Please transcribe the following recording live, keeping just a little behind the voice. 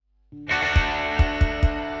Welcome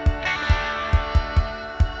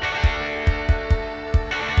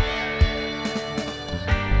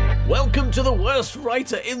to the worst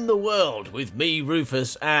writer in the world with me,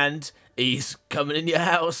 Rufus, and he's coming in your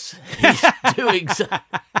house. He's doing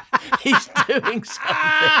he's doing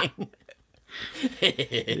something.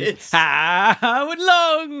 It's Howard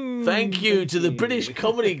Long. Thank you to the British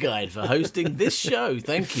Comedy Guide for hosting this show.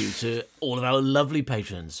 Thank you to all of our lovely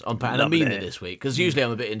patrons on Patreon. And I mean it this week, because usually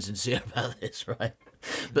I'm a bit insincere about this, right?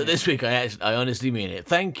 But this week I honestly mean it.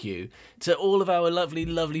 Thank you to all of our lovely,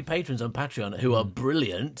 lovely patrons on Patreon who are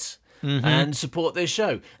brilliant and support this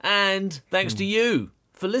show. And thanks to you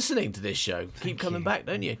for listening to this show. Keep coming back,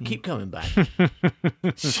 don't you? Keep coming back.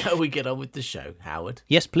 Shall we get on with the show, Howard?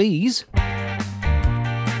 Yes, please.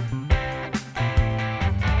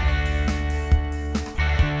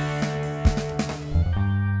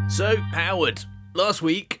 So, Howard, last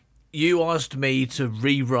week you asked me to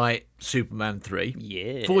rewrite Superman 3.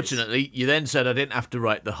 Yes. Fortunately, you then said I didn't have to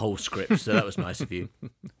write the whole script, so that was nice of you.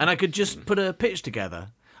 And I could just put a pitch together.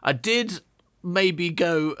 I did maybe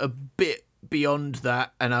go a bit beyond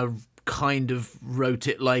that, and I kind of wrote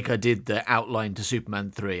it like I did the outline to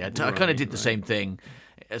Superman 3. I kind of did the same thing.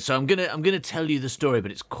 So I'm gonna tell you the story,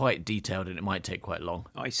 but it's quite detailed and it might take quite long.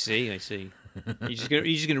 I see. You're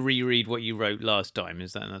just gonna reread what you wrote last time,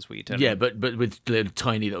 is that's what you're telling me? Yeah, but with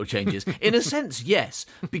tiny little changes. In a sense, yes,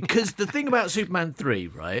 because the thing about Superman 3,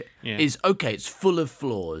 right, is okay, it's full of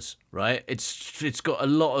flaws, right? It's got a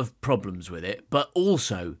lot of problems with it, but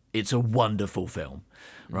also it's a wonderful film,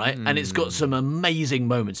 right? And it's got some amazing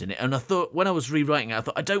moments in it. And I thought, when I was rewriting it,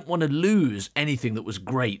 I don't want to lose anything that was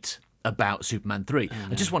great about Superman 3.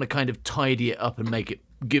 I just want to kind of tidy it up and make it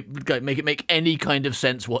make any kind of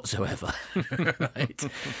sense whatsoever. Right?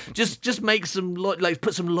 Just make some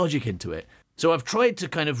put some logic into it. So I've tried to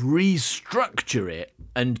kind of restructure it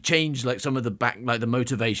and change some of the the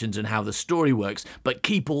motivations and how the story works, but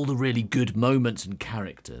keep all the really good moments and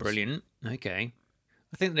characters. Brilliant. Okay.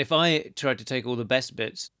 I think that if I tried to take all the best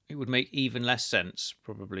bits, it would make even less sense,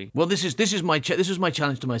 probably. Well, this was my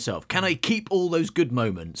challenge to myself. Can I keep all those good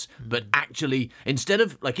moments, but actually, instead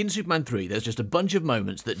of, like in Superman 3, there's just a bunch of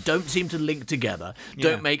moments that don't seem to link together,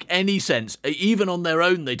 don't make any sense. Even on their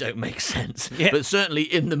own, they don't make sense. Yeah. But certainly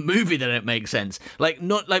in the movie, they don't make sense.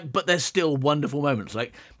 But there's still wonderful moments,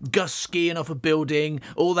 like Gus skiing off a building,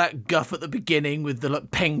 all that guff at the beginning with the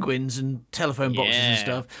penguins and telephone boxes and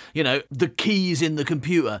stuff. You know, the keys in the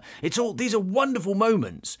computer. These are wonderful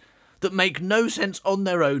moments that make no sense on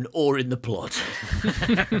their own or in the plot.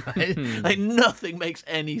 Right? Like, nothing makes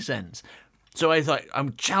any sense. So I thought,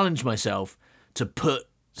 I'm challenged myself to put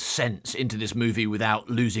sense into this movie without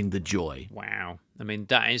losing the joy. Wow. I mean,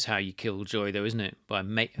 that is how you kill joy, though, isn't it? By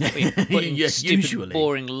putting stupid, usually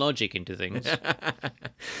boring logic into things.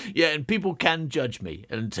 Yeah, and people can judge me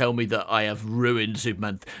and tell me that I have ruined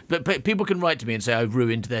Superman. But people can write to me and say I've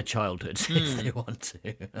ruined their childhood if they want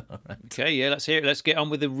to. All right. Okay, yeah, let's hear it. Let's get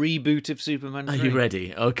on with the reboot of Superman 3. Are you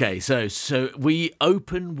ready? Okay, so we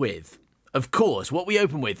open with... Of course, what we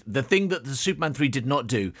open with, the thing that the Superman 3 did not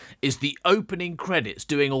do, is the opening credits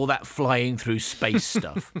doing all that flying through space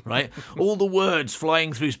stuff, right? All the words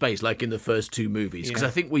flying through space, like in the first two movies, because I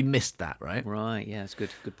think we missed that, right? Right, yeah, that's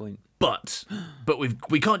good. Good point. But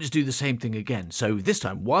we can't just do the same thing again. So this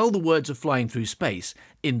time, while the words are flying through space,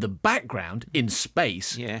 in the background, in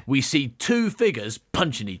space, we see two figures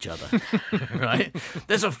punching each other, right?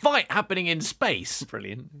 There's a fight happening in space.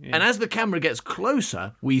 Brilliant. Yeah. And as the camera gets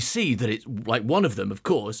closer, we see that it's, like, one of them, of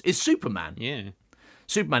course, is Superman. Yeah.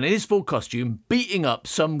 Superman in his full costume beating up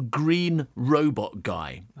some green robot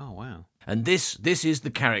guy. Oh, wow. And this is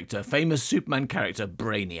the character, famous Superman character,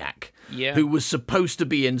 Brainiac, who was supposed to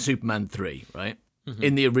be in Superman 3, right? Mm-hmm.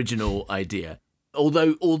 In the original idea.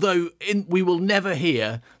 Although we will never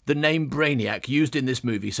hear the name Brainiac used in this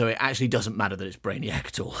movie, so it actually doesn't matter that it's Brainiac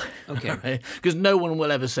at all. Okay. Because no one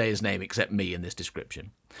will ever say his name except me in this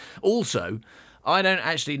description. Also, I don't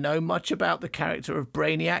actually know much about the character of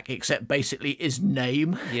Brainiac, except basically his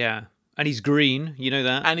name. Yeah. And he's green, you know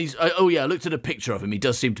that? And I looked at a picture of him. He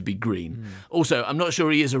does seem to be green. Also, I'm not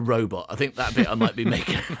sure he is a robot. I think that bit I might be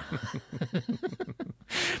making.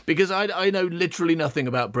 Because I know literally nothing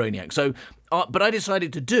about Brainiac. So, but I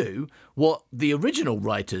decided to do what the original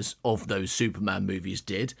writers of those Superman movies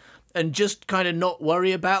did, and just kind of not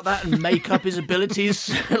worry about that and make up his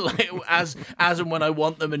abilities as and when I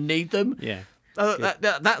want them and need them. Yeah.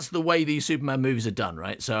 That's the way these Superman movies are done,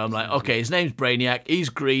 right? So I'm like, okay, his name's Brainiac. He's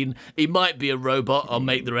green. He might be a robot. I'll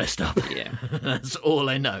make the rest up. Yeah. That's all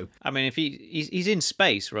I know. I mean, if he's in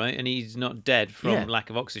space, right, and he's not dead from lack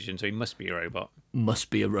of oxygen, so he must be a robot. Must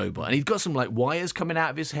be a robot. And he's got some like wires coming out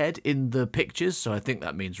of his head in the pictures, so I think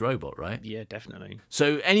that means robot, right? Yeah, definitely.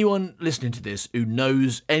 So anyone listening to this who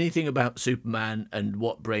knows anything about Superman and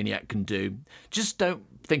what Brainiac can do, just don't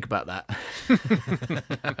think about that.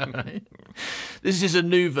 Right? This is a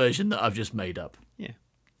new version that I've just made up. Yeah.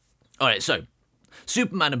 All right, so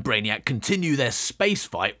Superman and Brainiac continue their space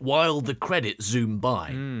fight while the credits zoom by.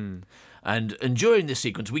 And during this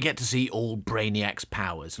sequence, we get to see all Brainiac's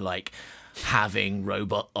powers, like having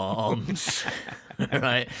robot arms,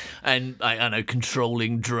 right? And, I don't know,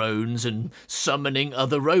 controlling drones and summoning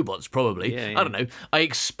other robots, probably. Yeah. I don't know. I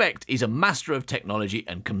expect he's a master of technology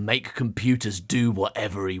and can make computers do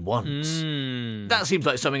whatever he wants. That seems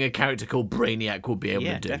like something a character called Brainiac would be able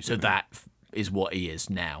to do. Definitely. So that is what he is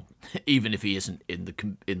now, even if he isn't in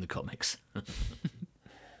the comics.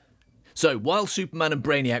 So while Superman and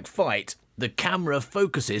Brainiac fight, the camera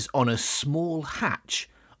focuses on a small hatch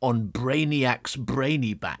on Brainiac's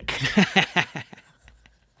brainy back.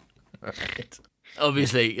 Right.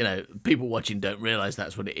 Obviously, people watching don't realise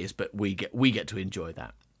that's what it is, but we get to enjoy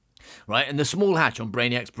that. Right, and the small hatch on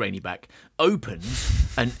Brainiac's brainy back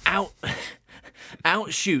opens and out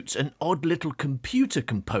shoots an odd little computer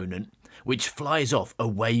component which flies off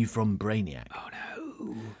away from Brainiac. Oh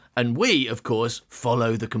no. And we, of course,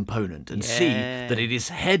 follow the component and see that it is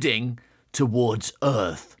heading towards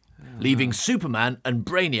Earth, leaving Superman and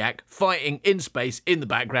Brainiac fighting in space in the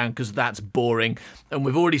background because that's boring, and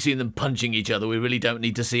we've already seen them punching each other. We really don't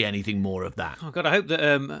need to see anything more of that. Oh God, I hope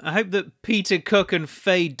that Peter Cook and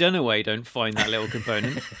Faye Dunaway don't find that little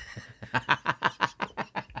component.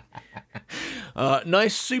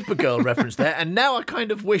 Nice Supergirl reference there, and now I kind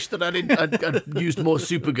of wish that I'd used more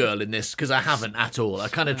Supergirl in this, because I haven't at all. I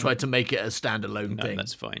kind of tried to make it a standalone thing.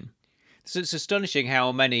 That's fine. So it's astonishing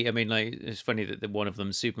how many. I mean, like, it's funny that one of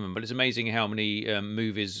them's Superman, but it's amazing how many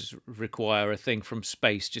movies require a thing from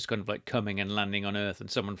space just kind of like coming and landing on Earth and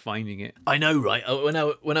someone finding it. I know, right?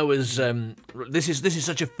 When I was, this is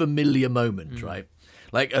such a familiar moment, right?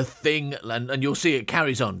 Like a thing, and you'll see it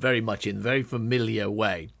carries on very much in a very familiar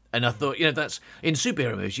way. And I thought, that's in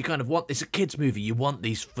superhero movies, you kind of want, it's a kids' movie, you want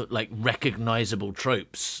these like recognisable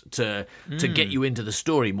tropes to get you into the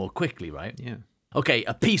story more quickly, right? Yeah. Okay,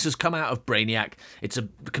 a piece has come out of Brainiac. It's a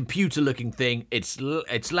computer-looking thing. It's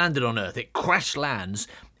landed on Earth. It crash lands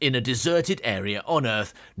in a deserted area on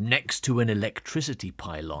Earth next to an electricity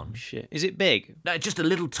pylon. Shit. Is it big? No, it's a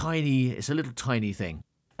little tiny thing.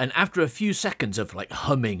 And after a few seconds of like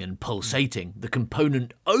humming and pulsating, the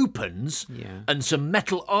component opens and some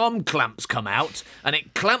metal arm clamps come out and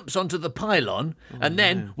it clamps onto the pylon. And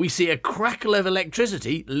then we see a crackle of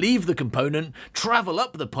electricity leave the component, travel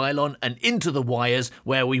up the pylon and into the wires,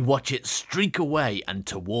 where we watch it streak away and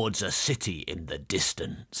towards a city in the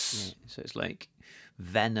distance. Yeah, so it's like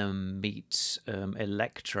Venom meets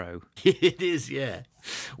Electro. It is, yeah.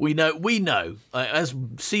 We know, as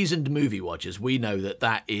seasoned movie watchers, we know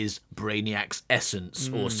that is Brainiac's essence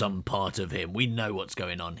or some part of him. We know what's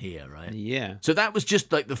going on here, right? Yeah. So that was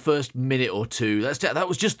just like the first minute or two. That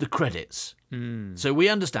was just the credits. So we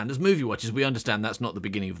understand, as movie watchers, we understand that's not the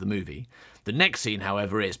beginning of the movie. The next scene,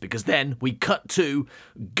 however, is, because then we cut to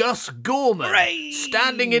Gus Gorman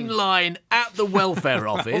standing in line at the welfare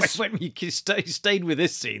office. When you stayed with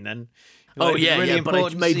this scene, then. Oh, Like, yeah, really but I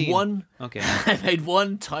important made scene. one. Okay. I made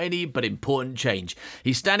one tiny but important change.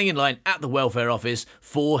 He's standing in line at the welfare office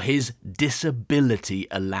for his disability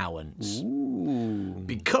allowance. Ooh.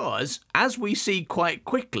 Because, as we see quite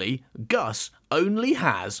quickly, Gus only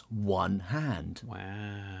has one hand.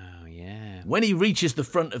 Wow, yeah. When he reaches the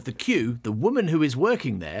front of the queue, the woman who is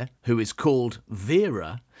working there, who is called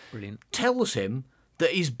Vera, Brilliant. tells him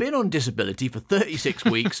that he's been on disability for 36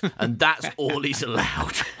 weeks and that's all he's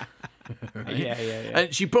allowed. Right? Yeah.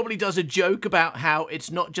 And she probably does a joke about how it's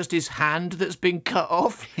not just his hand that's been cut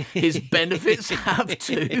off, his benefits have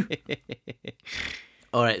too.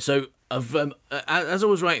 All right, so as I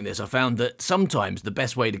was writing this, I found that sometimes the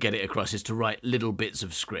best way to get it across is to write little bits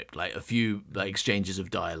of script, like a few exchanges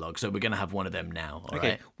of dialogue. So we're going to have one of them now. All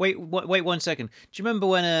right? Wait 1 second. Do you remember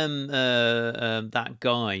when that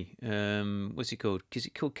guy, what's he called? Is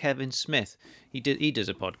it called Kevin Smith? He does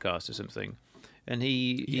a podcast or something, and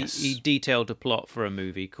he detailed a plot for a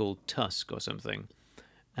movie called Tusk or something.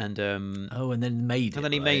 And and then made it. And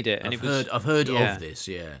then he made it, and I've heard of this.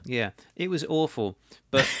 Yeah. Yeah, it was awful,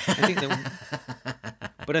 but I think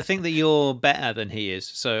that. But I think that you're better than he is,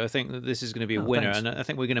 so I think that this is going to be a winner, thanks. and I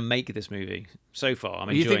think we're going to make this movie. So far, I'm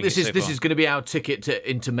You enjoying think it this is going to be our ticket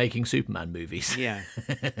into making Superman movies? Yeah.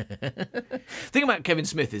 The thing about Kevin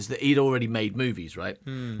Smith is that he'd already made movies, right?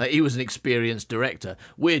 Like, he was an experienced director.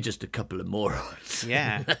 We're just a couple of morons.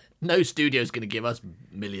 Yeah. No studio's going to give us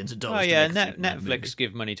millions of dollars. Oh yeah, to make a Superman Netflix movie.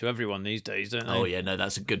 give money to everyone these days, don't they? Oh yeah, no,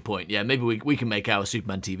 that's a good point. Yeah, maybe we can make our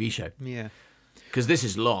Superman TV show. Yeah. Because this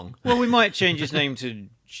is long. Well, we might change his name to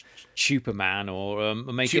Superman, or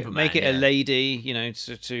make Superman, it a yeah. lady,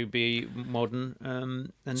 to be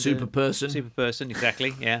modern. And Super person. Super person,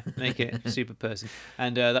 exactly. Yeah, make it super person,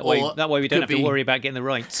 and that Or way we don't could have to be- worry about getting the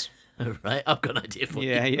rights. Right, I've got an idea for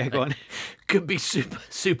you. Yeah, go on. Could be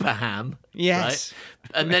super ham. Yes.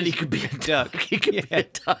 Right? And then he could be a Duck. He could be a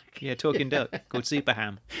duck. Yeah, talking duck called Super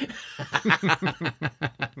Ham.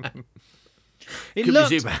 It Could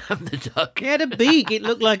looked. be Super Ham the duck. He had a beak. It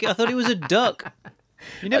looked like I thought it was a duck.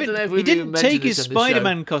 I don't know if He we've even didn't mentioned take his this on the show.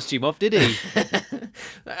 Spider-Man costume off, did he?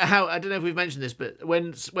 I don't know if we've mentioned this, but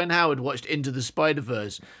when Howard watched Into the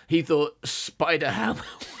Spider-Verse, he thought Spider-Ham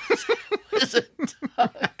was a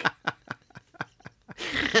duck.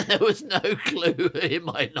 There was no clue it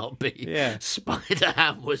might not be. Yeah.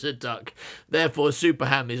 Spider-Ham was a duck. Therefore,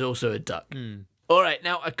 Super-Ham is also a duck. All right,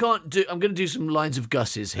 now I'm going to do some lines of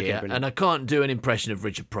Gus's here, brilliant. and I can't do an impression of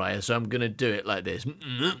Richard Pryor, so I'm going to do it like this.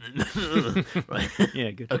 Right.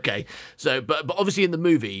 Yeah, good. Okay, so but obviously in the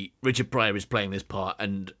movie, Richard Pryor is playing this part,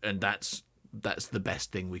 and that's the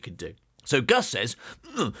best thing we could do. So Gus says,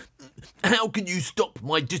 "How can you stop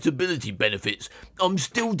my disability benefits? I'm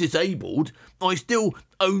still disabled. I still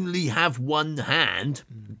only have one hand."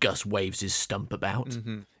 Gus waves his stump about.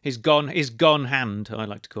 His gone hand, I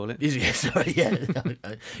like to call it. Yeah, sorry, yeah.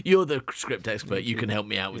 You're the script expert. You can help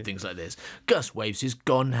me out with things like this. Gus waves his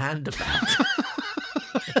gone hand about.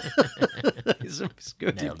 It's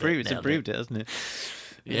good. Nailed It's it. improved it, hasn't it?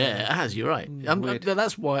 Yeah, it has. You're right. Weird.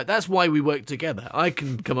 That's why we work together. I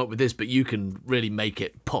can come up with this, but you can really make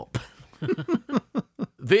it pop.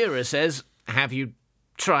 Vera says, "Have you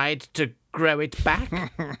tried to grow it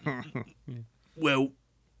back?" Well,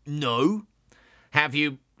 no. Have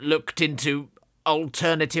you looked into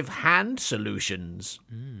alternative hand solutions?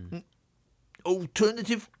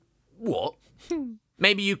 Alternative what?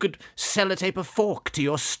 Maybe you could sellotape a fork to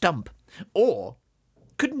your stump. Or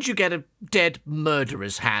couldn't you get a dead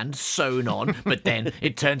murderer's hand sewn on, but then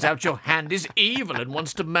it turns out your hand is evil and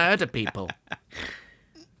wants to murder people?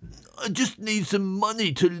 I just need some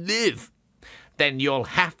money to live. Then you'll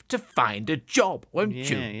have to find a job, won't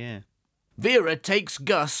you? Yeah. Vera takes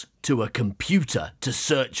Gus to a computer to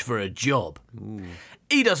search for a job.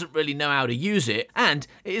 He doesn't really know how to use it, and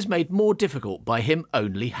it is made more difficult by him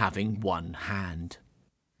only having one hand.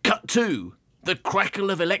 Cut 2. The crackle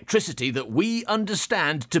of electricity that we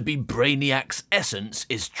understand to be Brainiac's essence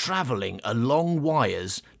is travelling along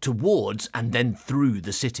wires towards and then through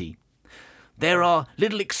the city. There are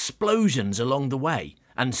little explosions along the way,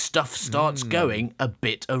 and stuff starts going a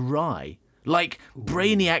bit awry. Like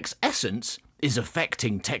Brainiac's essence is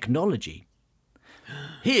affecting technology.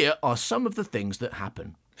 Here are some of the things that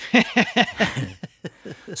happen.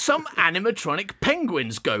 Some animatronic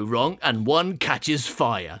penguins go wrong and one catches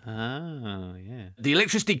fire. Oh, yeah. The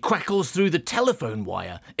electricity crackles through the telephone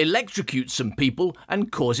wire, electrocutes some people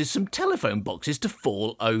and causes some telephone boxes to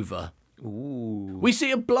fall over. Ooh. We see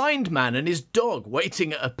a blind man and his dog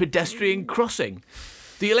waiting at a pedestrian crossing.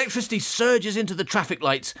 The electricity surges into the traffic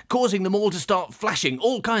lights, causing them all to start flashing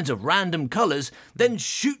all kinds of random colours, then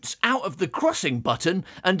shoots out of the crossing button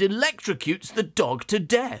and electrocutes the dog to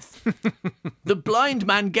death. The blind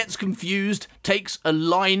man gets confused, takes a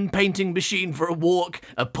line painting machine for a walk,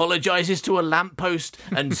 apologises to a lamppost,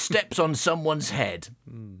 and steps on someone's head.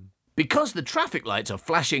 Because the traffic lights are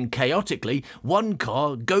flashing chaotically, one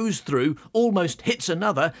car goes through, almost hits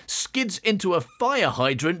another, skids into a fire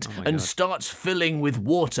hydrant and starts filling with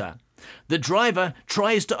water. The driver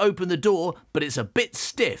tries to open the door, but it's a bit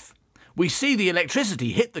stiff. We see the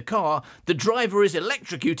electricity hit the car, the driver is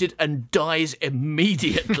electrocuted and dies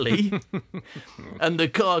immediately. And the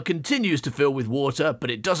car continues to fill with water, but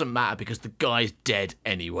it doesn't matter because the guy's dead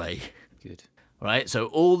anyway. Good. Right, so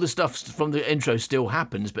all the stuff from the intro still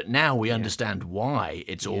happens, but now we understand why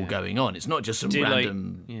it's all going on. It's not just some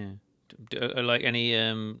random... Like any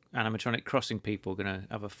animatronic crossing people going to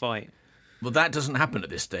have a fight. Well, that doesn't happen at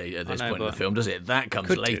this point in the film, does it? That comes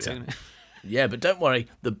Could later. do, doesn't it? Yeah, but don't worry.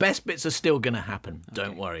 The best bits are still going to happen.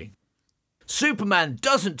 Don't worry. Superman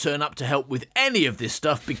doesn't turn up to help with any of this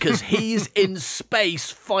stuff because he's in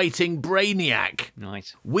space fighting Brainiac.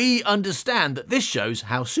 Nice. We understand that this shows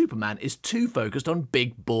how Superman is too focused on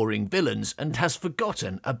big, boring villains and has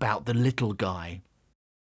forgotten about the little guy.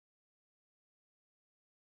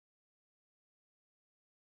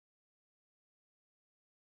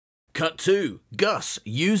 Cut 2. Gus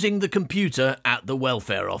using the computer at the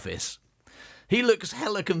welfare office. He looks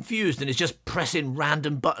hella confused and is just pressing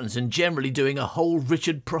random buttons and generally doing a whole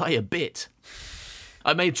Richard Pryor bit.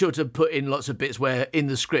 I made sure to put in lots of bits where in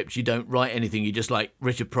the script you don't write anything, you just like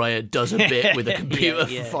Richard Pryor does a bit with a computer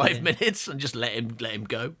for 5 minutes and just let him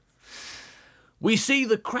go. We see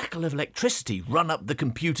the crackle of electricity run up the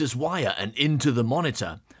computer's wire and into the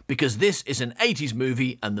monitor, because this is an 80s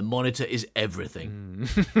movie and the monitor is everything.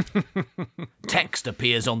 Text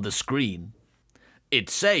appears on the screen. It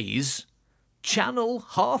says, "Channel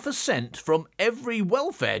 ½ from every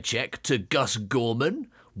welfare check to Gus Gorman,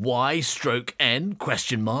 Y/N?"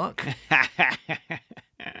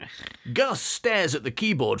 Gus stares at the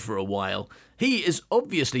keyboard for a while. He is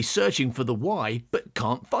obviously searching for the Y, but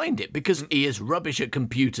can't find it because he is rubbish at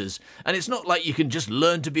computers. And it's not like you can just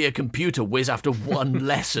learn to be a computer whiz after one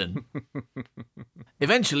lesson.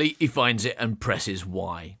 Eventually, he finds it and presses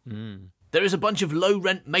Y. There is a bunch of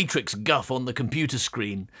low-rent Matrix guff on the computer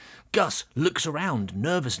screen. Gus looks around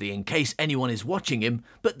nervously in case anyone is watching him,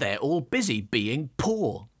 but they're all busy being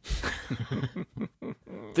poor.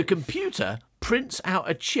 The computer prints out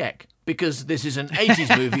a check because this is an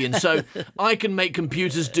 80s movie and so I can make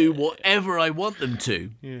computers do whatever I want them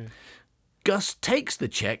to. Yeah. Gus takes the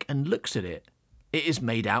check and looks at it. It is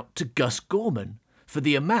made out to Gus Gorman for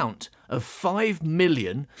the amount of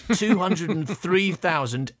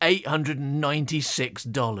 $5,203,896.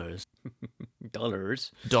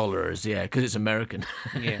 Dollars, yeah, because it's American.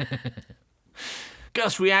 Yeah.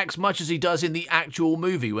 Gus reacts much as he does in the actual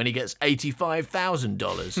movie when he gets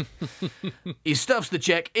 $85,000. He stuffs the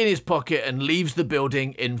check in his pocket and leaves the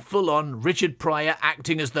building in full-on Richard Pryor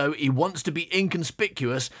acting as though he wants to be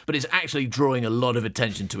inconspicuous but is actually drawing a lot of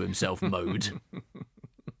attention to himself mode.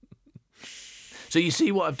 So you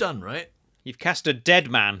see what I've done, right? You've cast a dead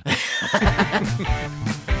man.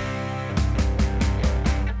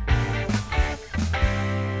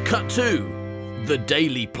 Cut 2. The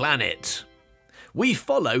Daily Planet. We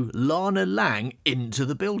follow Lana Lang into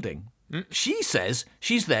the building. She says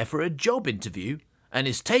she's there for a job interview and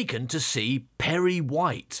is taken to see Perry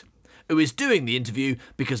White, who is doing the interview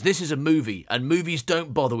because this is a movie and movies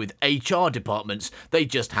don't bother with HR departments, they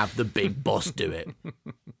just have the big boss do it.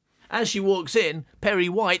 As she walks in, Perry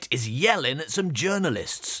White is yelling at some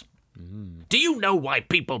journalists. Do you know why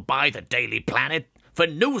people buy the Daily Planet? For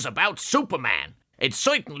news about Superman. It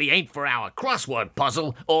certainly ain't for our crossword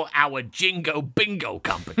puzzle or our Jingo Bingo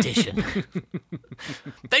competition.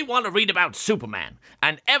 They want to read about Superman,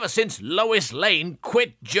 and ever since Lois Lane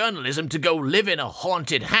quit journalism to go live in a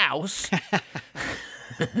haunted house,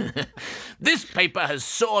 this paper has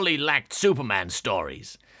sorely lacked Superman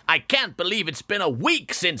stories. I can't believe it's been a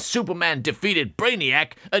week since Superman defeated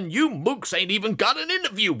Brainiac, and you mooks ain't even got an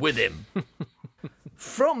interview with him.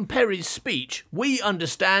 From Perry's speech, we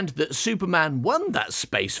understand that Superman won that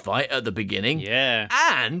space fight at the beginning. Yeah.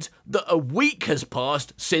 And that a week has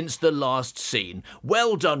passed since the last scene.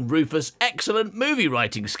 Well done, Rufus. Excellent movie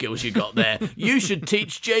writing skills you got there. You should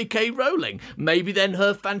teach J.K. Rowling. Maybe then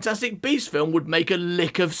her Fantastic Beasts film would make a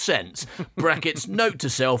lick of sense. Brackets, note to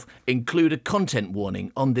self, include a content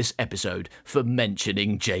warning on this episode for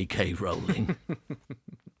mentioning J.K. Rowling.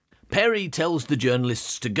 Perry tells the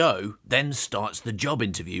journalists to go, then starts the job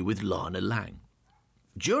interview with Lana Lang.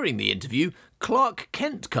 During the interview, Clark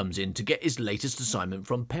Kent comes in to get his latest assignment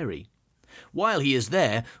from Perry. While he is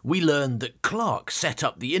there, we learn that Clark set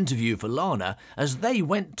up the interview for Lana as they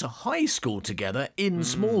went to high school together in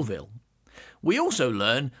Smallville. We also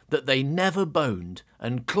learn that they never boned,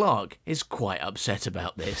 and Clark is quite upset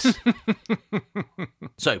about this.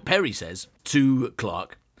 So Perry says to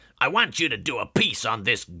Clark, I want you to do a piece on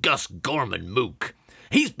this Gus Gorman mook.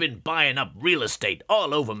 He's been buying up real estate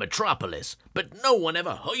all over Metropolis, but no one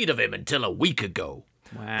ever heard of him until a week ago.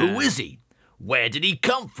 Wow. Who is he? Where did he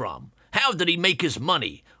come from? How did he make his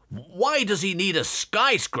money? Why does he need a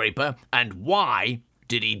skyscraper? And why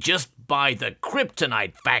did he just buy the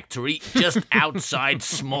kryptonite factory just outside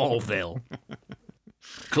Smallville?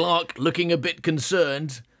 Clark, looking a bit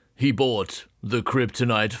concerned, he bought the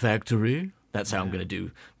kryptonite factory. That's how I'm going to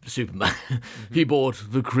do Superman. He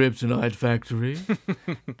bought the kryptonite factory.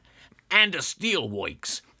 And a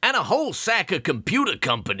steelworks. And a whole sack of computer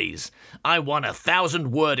companies. I want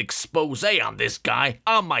 1,000-word expose on this guy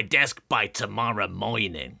on my desk by tomorrow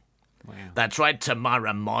morning. That's right,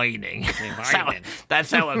 tomorrow morning.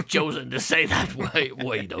 That's how I've chosen to say that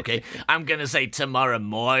word, okay? I'm going to say tomorrow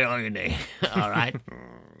morning, all right?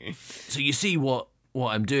 So you see what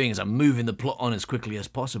I'm doing is I'm moving the plot on as quickly as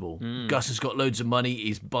possible. Gus has got loads of money.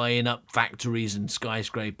 He's buying up factories and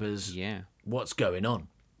skyscrapers. Yeah. What's going on?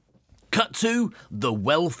 Cut to the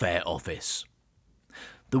welfare office.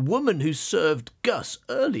 The woman who served Gus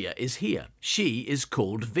earlier is here. She is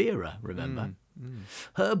called Vera, remember?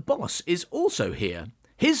 Her boss is also here.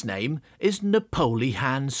 His name is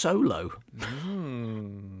Napoleon Solo.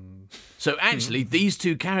 So actually, these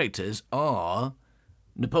two characters are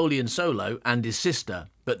Napoleon Solo and his sister,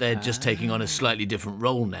 but they're just taking on a slightly different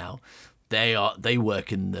role now. They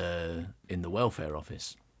work in the welfare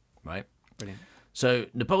office, right? Brilliant. So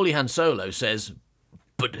Napoleon Solo says,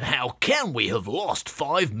 "But how can we have lost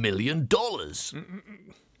 $5 million?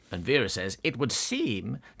 And Vera says, "It would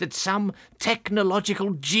seem that some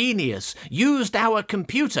technological genius used our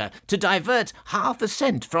computer to divert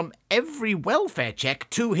 $0.50 from every welfare check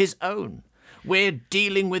to his own. We're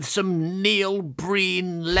dealing with some Neil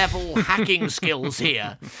Breen-level hacking skills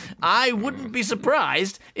here. I wouldn't be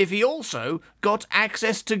surprised if he also got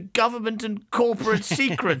access to government and corporate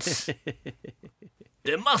secrets.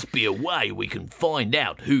 There must be a way we can find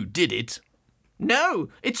out who did it." No,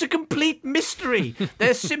 it's a complete mystery.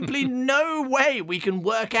 There's simply no way we can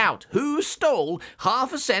work out who stole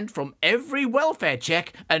 $0.50 from every welfare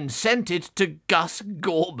check and sent it to Gus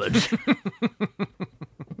Gorman.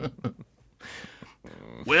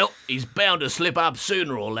 Well, he's bound to slip up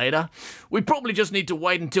sooner or later. We probably just need to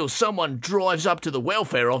wait until someone drives up to the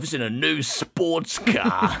welfare office in a new sports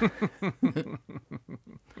car.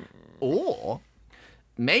 Or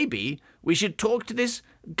maybe we should talk to this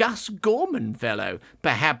Gus Gorman fellow.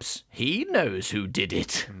 Perhaps he knows who did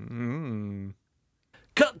it.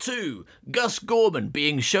 Cut to Gus Gorman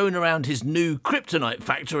being shown around his new kryptonite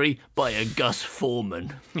factory by a Gus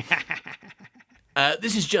foreman.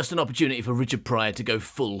 This is just an opportunity for Richard Pryor to go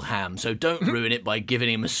full ham, so don't ruin it by giving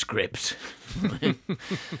him a script.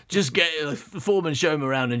 Just get the foreman, show him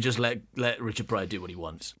around, and just let Richard Pryor do what he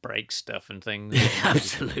wants. Break stuff and things.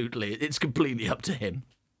 Absolutely. It's completely up to him.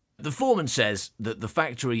 The foreman says that the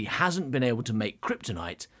factory hasn't been able to make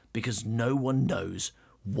kryptonite because no one knows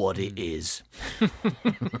what it is.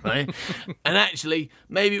 Right? And actually,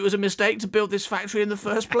 maybe it was a mistake to build this factory in the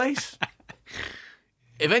first place.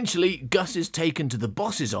 Eventually, Gus is taken to the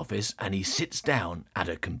boss's office and he sits down at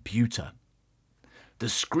a computer. The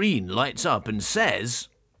screen lights up and says,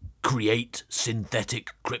 "Create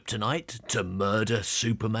synthetic kryptonite to murder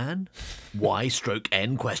Superman?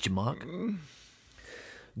 Y/N ?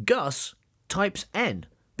 Gus types N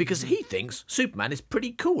because he thinks Superman is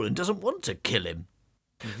pretty cool and doesn't want to kill him.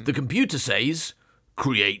 The computer says,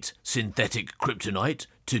 "Create synthetic kryptonite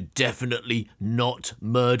to definitely not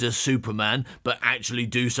murder Superman, but actually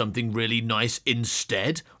do something really nice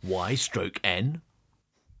instead. Y/N."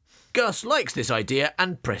 Gus likes this idea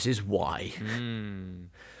and presses Y.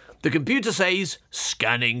 The computer says,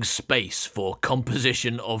 "Scanning space for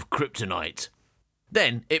composition of kryptonite."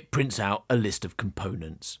 Then it prints out a list of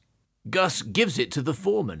components. Gus gives it to the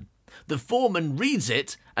foreman. The foreman reads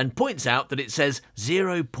it and points out that it says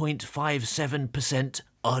 0.57%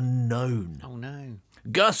 unknown. Oh no.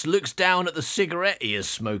 Gus looks down at the cigarette he is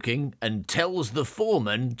smoking and tells the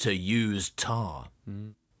foreman to use tar.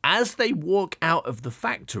 As they walk out of the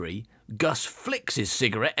factory, Gus flicks his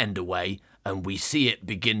cigarette end away and we see it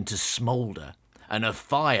begin to smoulder and a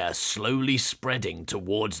fire slowly spreading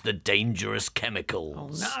towards the dangerous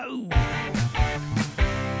chemicals. Oh no!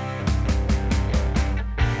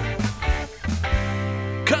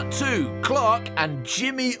 Cut to Clark and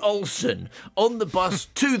Jimmy Olsen on the bus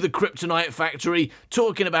to the kryptonite factory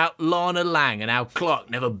talking about Lana Lang and how Clark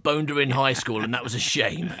never boned her in high school and that was a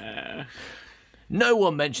shame. No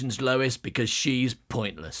one mentions Lois because she's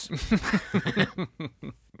pointless.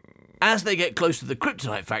 As they get close to the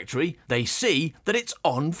kryptonite factory, they see that it's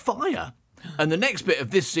on fire. And the next bit of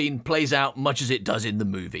this scene plays out much as it does in the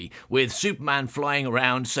movie, with Superman flying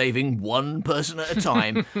around saving one person at a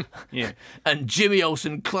time, and Jimmy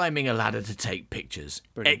Olsen climbing a ladder to take pictures.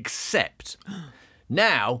 Brilliant. Except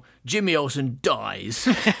now Jimmy Olsen dies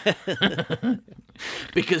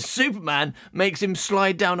because Superman makes him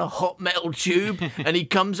slide down a hot metal tube and he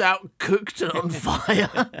comes out cooked and on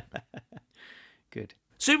fire. Good.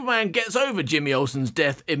 Superman gets over Jimmy Olsen's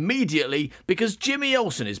death immediately because Jimmy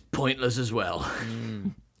Olsen is pointless as well.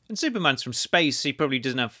 And Superman's from space. He probably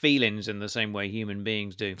doesn't have feelings in the same way human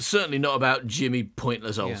beings do. Certainly not about Jimmy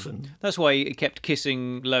Pointless Olsen. Yeah. That's why he kept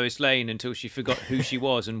kissing Lois Lane until she forgot who she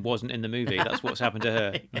was and wasn't in the movie. That's what's happened to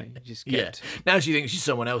her. Like, he just kept... Now she thinks she's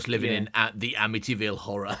someone else living in at the Amityville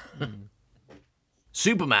Horror.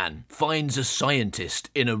 Superman finds a scientist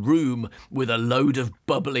in a room with a load of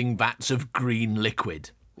bubbling vats of green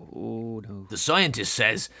liquid. Oh, no. The scientist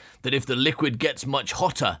says that if the liquid gets much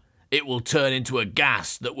hotter, it will turn into a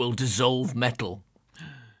gas that will dissolve metal.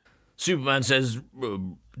 Superman says,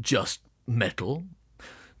 just metal?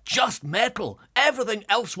 Just metal. Everything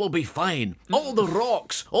else will be fine. All the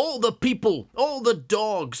rocks, all the people, all the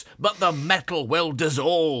dogs, but the metal will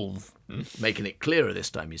dissolve. Making it clearer this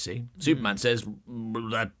time, you see. Superman says,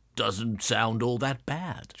 that doesn't sound all that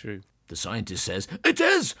bad. True. The scientist says, it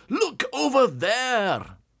is! Look over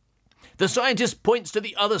there! The scientist points to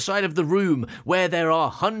the other side of the room where there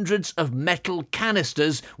are hundreds of metal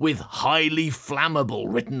canisters with highly flammable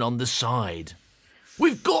written on the side.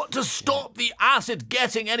 We've got to stop the acid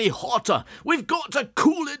getting any hotter. We've got to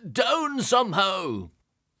cool it down somehow.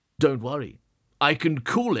 Don't worry. I can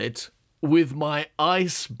cool it with my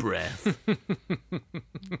ice breath.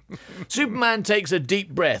 Superman takes a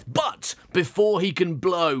deep breath, but before he can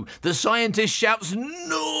blow, the scientist shouts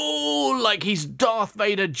no, like he's Darth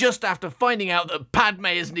Vader just after finding out that Padme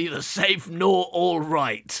is neither safe nor all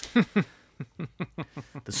right.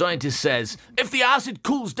 The scientist says, if the acid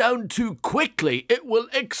cools down too quickly, it will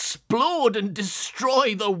explode and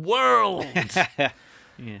destroy the world.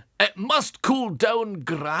 It must cool down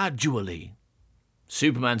gradually.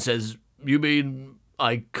 Superman says, you mean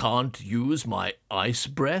I can't use my ice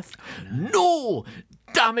breath? No!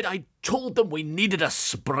 Damn it, I told them we needed a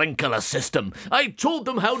sprinkler system. I told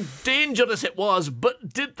them how dangerous it was,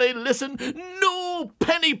 but did they listen? No,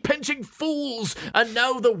 penny-pinching fools! And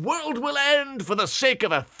now the world will end for the sake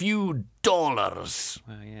of a few dollars.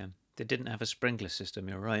 Well, yeah. They didn't have a sprinkler system,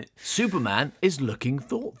 you're right. Superman is looking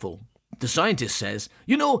thoughtful. The scientist says,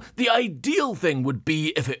 you know, the ideal thing would be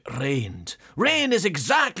if it rained. Rain is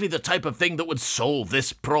exactly the type of thing that would solve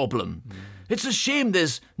this problem. It's a shame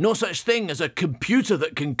there's no such thing as a computer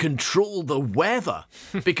that can control the weather,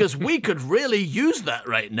 because we could really use that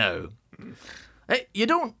right now. Hey, you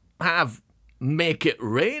don't have make it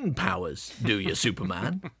rain powers, do you,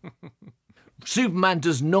 Superman? Superman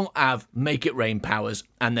does not have make it rain powers,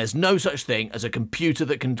 and there's no such thing as a computer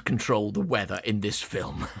that can control the weather in this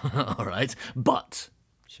film. All right? But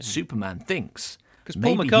Superman thinks... Because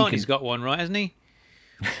Paul McCartney's got one, right, hasn't he?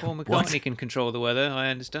 Paul McCartney can control the weather,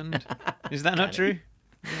 I understand. Is that not true?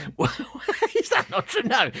 Is that not true?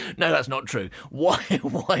 No, that's not true. Why?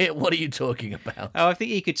 What are you talking about? Oh, I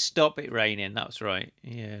think he could stop it raining. That's right.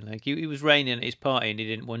 Yeah, like he was raining at his party and he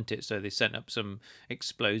didn't want it, so they sent up some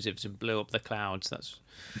explosives and blew up the clouds.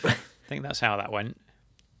 I think that's how that went.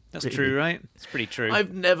 That's really? True, right? It's pretty true.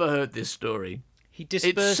 I've never heard this story.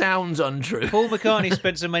 It sounds untrue. Paul McCartney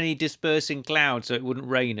spent some money dispersing clouds so it wouldn't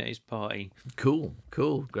rain at his party. Cool,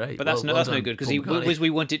 great. But that's no good because we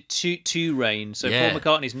want it to rain. So Paul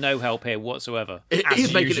McCartney's no help here whatsoever.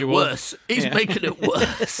 He's making it worse. He's making it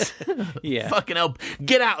worse. Yeah. Fucking hell.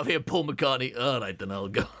 Get out of here, Paul McCartney. All right, then I'll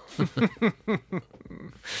go.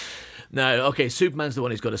 No, okay, Superman's the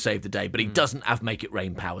one who's got to save the day, but he doesn't have make it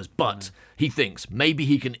rain powers. But he thinks maybe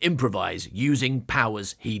he can improvise using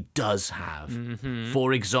powers he does have.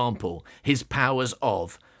 For example, his powers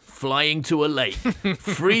of flying to a lake,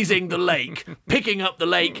 freezing the lake, picking up the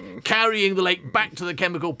lake, carrying the lake back to the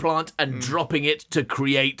chemical plant and dropping it to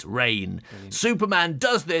create rain. Brilliant. Superman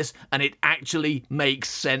does this and it actually makes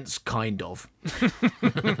sense, kind of.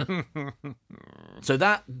 So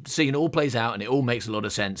that scene all plays out and it all makes a lot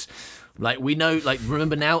of sense. Like, we know,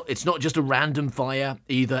 remember now, it's not just a random fire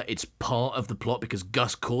either. It's part of the plot because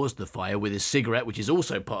Gus caused the fire with his cigarette, which is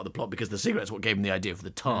also part of the plot because the cigarette's what gave him the idea for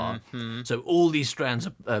the tar. So all these strands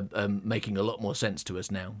are making a lot more sense to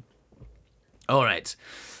us now. All right.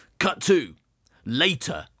 Cut 2.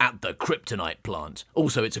 Later at the kryptonite plant.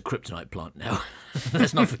 Also, it's a kryptonite plant now.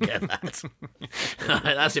 Let's not forget that.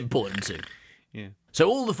 That's important too. Yeah. So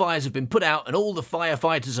all the fires have been put out and all the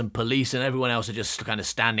firefighters and police and everyone else are just kind of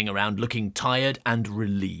standing around looking tired and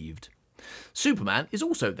relieved. Superman is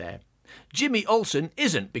also there. Jimmy Olsen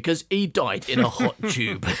isn't because he died in a hot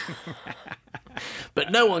tube.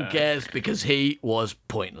 But no one cares because he was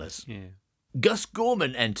pointless. Yeah. Gus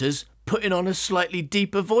Gorman enters, putting on a slightly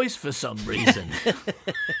deeper voice for some reason.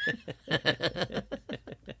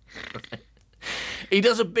 He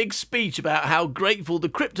does a big speech about how grateful the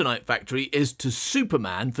kryptonite factory is to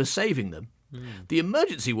Superman for saving them. The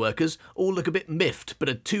emergency workers all look a bit miffed, but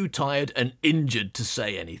are too tired and injured to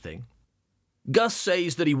say anything. Gus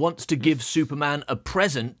says that he wants to give Superman a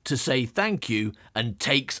present to say thank you and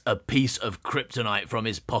takes a piece of kryptonite from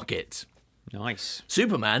his pocket. Nice.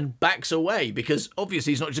 Superman backs away because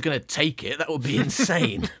obviously he's not just going to take it. That would be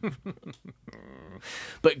insane.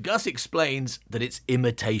 But Gus explains that it's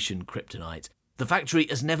imitation kryptonite. The factory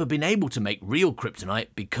has never been able to make real kryptonite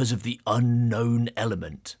because of the unknown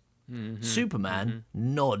element. Superman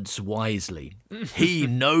nods wisely. He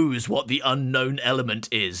knows what the unknown element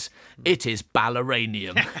is. It is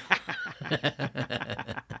balleranium.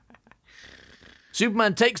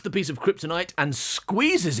 Superman takes the piece of kryptonite and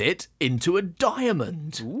squeezes it into a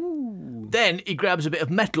diamond. Ooh. Then he grabs a bit of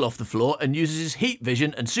metal off the floor and uses his heat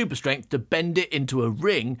vision and super strength to bend it into a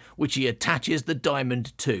ring, which he attaches the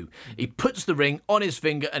diamond to. He puts the ring on his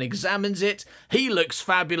finger and examines it. He looks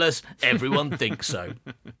fabulous. Everyone thinks so.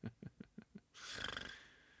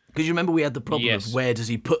 Because you remember we had the problem of where does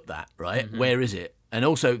he put that, right? Mm-hmm. Where is it? And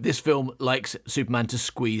also, this film likes Superman to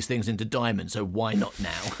squeeze things into diamonds, so why not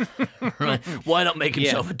now? Right? Why not make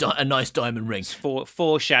himself a nice diamond ring? It's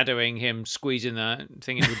foreshadowing him squeezing that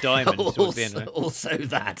thing into a diamond. also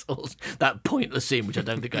that pointless scene, which I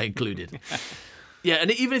don't think I included. Yeah,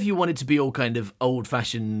 and even if you wanted to be all kind of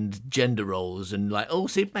old-fashioned gender roles and like, oh,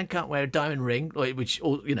 Superman can't wear a diamond ring, which,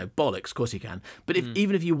 bollocks, of course he can. But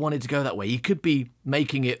even if you wanted to go that way, you could be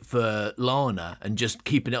making it for Lana and just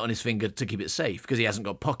keeping it on his finger to keep it safe because he hasn't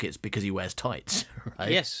got pockets because he wears tights,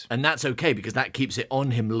 right? Yes. And that's okay because that keeps it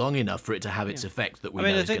on him long enough for it to have its effect that we know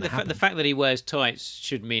is going to happen. The fact that he wears tights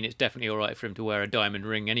should mean it's definitely all right for him to wear a diamond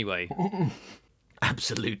ring anyway.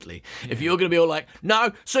 Absolutely. Yeah. If you're going to be all like,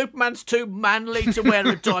 no, Superman's too manly to wear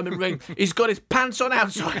a diamond ring. He's got his pants on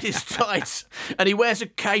outside his tights and he wears a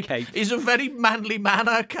cape. He's a very manly man,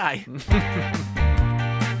 okay.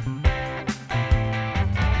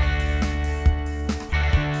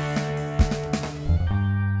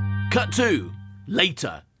 Cut 2.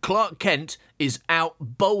 Later. Clark Kent is out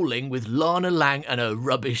bowling with Lana Lang and her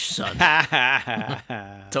rubbish son.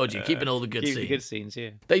 Told you, keeping all the good scenes. Good scenes, yeah.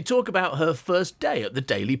 They talk about her first day at the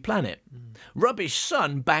Daily Planet. Rubbish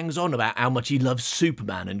son bangs on about how much he loves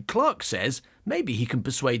Superman, and Clark says maybe he can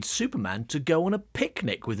persuade Superman to go on a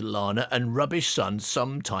picnic with Lana and Rubbish son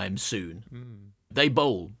sometime soon. They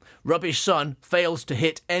bowl. Rubbish son fails to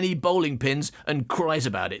hit any bowling pins and cries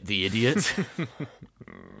about it, the idiot.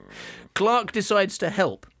 Clark decides to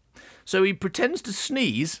help. So he pretends to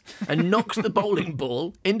sneeze and knocks the bowling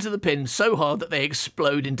ball into the pin so hard that they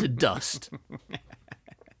explode into dust.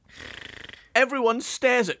 Everyone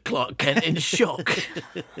stares at Clark Kent in shock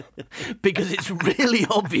because it's really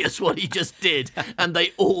obvious what he just did and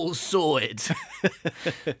they all saw it.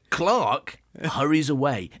 Clark hurries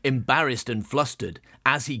away, embarrassed and flustered.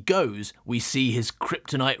 As he goes, we see his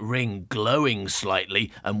kryptonite ring glowing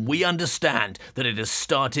slightly and we understand that it has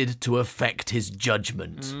started to affect his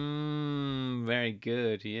judgment. Very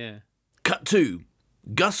good, yeah. Cut 2.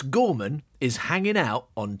 Gus Gorman is hanging out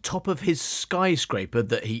on top of his skyscraper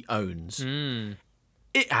that he owns.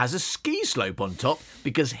 It has a ski slope on top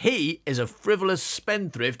because he is a frivolous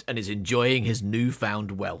spendthrift and is enjoying his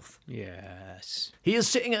newfound wealth. Yes. He is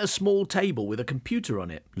sitting at a small table with a computer on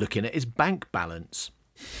it, looking at his bank balance.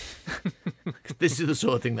 This is the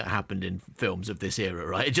sort of thing that happened in films of this era,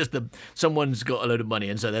 right? It's just someone's got a load of money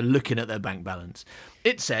and so they're looking at their bank balance.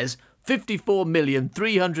 It says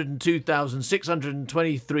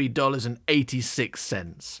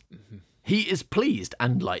 $54,302,623.86. He is pleased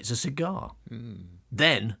and lights a cigar.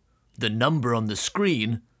 Then the number on the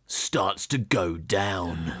screen starts to go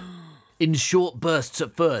down. In short bursts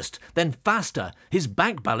at first, then faster, his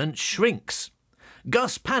bank balance shrinks.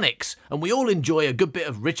 Gus panics, and we all enjoy a good bit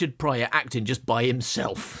of Richard Pryor acting just by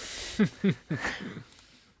himself.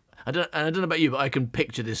 I don't know about you, but I can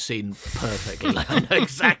picture this scene perfectly. I know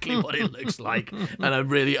exactly what it looks like, and I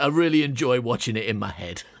really enjoy watching it in my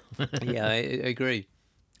head. Yeah, I agree.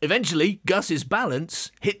 Eventually, Gus's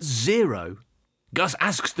balance hits 0. Gus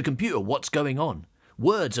asks the computer what's going on.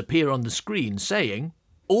 Words appear on the screen saying,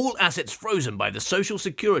 "All assets frozen by the Social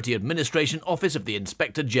Security Administration Office of the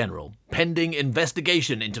Inspector General, pending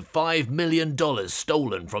investigation into $5 million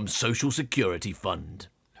stolen from Social Security Fund."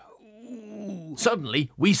 Suddenly,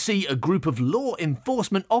 we see a group of law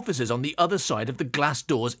enforcement officers on the other side of the glass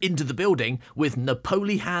doors into the building with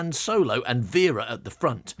Napoli Han Solo and Vera at the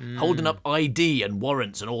front, holding up ID and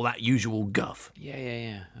warrants and all that usual guff.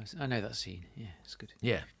 Yeah. I know that scene. Yeah, it's good.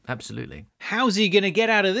 Yeah, absolutely. How's he going to get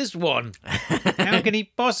out of this one? How can he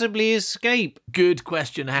possibly escape? Good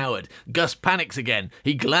question, Howard. Gus panics again.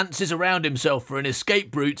 He glances around himself for an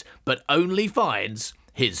escape route, but only finds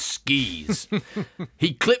his skis.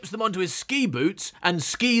 He clips them onto his ski boots and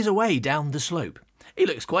skis away down the slope. He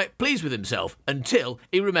looks quite pleased with himself until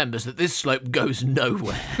he remembers that this slope goes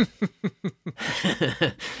nowhere.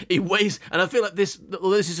 He weighs, and I feel like this,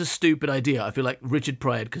 although this is a stupid idea, I feel like Richard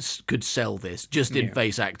Pryor could sell this just in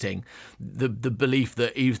face acting. The belief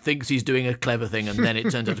that he thinks he's doing a clever thing and then it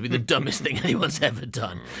turns out to be the dumbest thing anyone's ever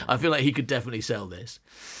done. I feel like he could definitely sell this.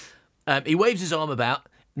 He waves his arm about,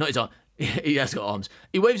 not his arm, he has got arms.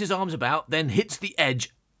 He waves his arms about, then hits the edge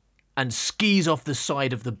and skis off the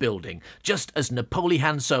side of the building, just as Napoleon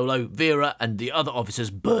Han Solo, Vera, and the other officers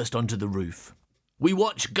burst onto the roof. We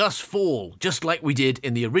watch Gus fall, just like we did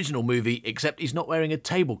in the original movie, except he's not wearing a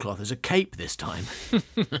tablecloth as a cape this time.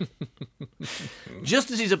 Just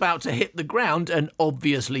as he's about to hit the ground and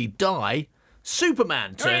obviously die,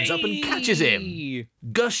 Superman turns up and catches him.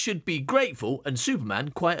 Gus should be grateful and Superman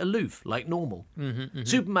quite aloof, like normal.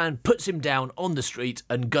 Superman puts him down on the street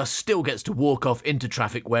and Gus still gets to walk off into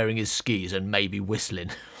traffic wearing his skis and maybe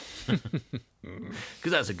whistling.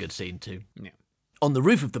 Because that's a good scene too. Yeah. On the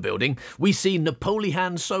roof of the building, we see Napoleon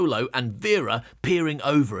Han Solo and Vera peering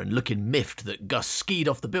over and looking miffed that Gus skied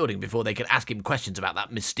off the building before they could ask him questions about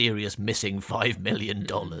that mysterious missing $5 million.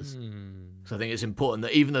 So I think it's important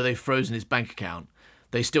that even though they've frozen his bank account,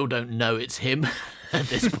 they still don't know it's him at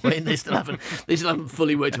this point. They still haven't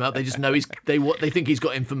fully worked him out. They just know they think he's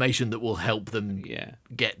got information that will help them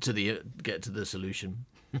get to the solution.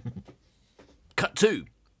 Cut 2.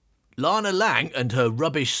 Lana Lang and her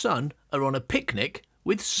rubbish son are on a picnic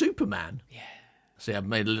with Superman. Yeah. See, I've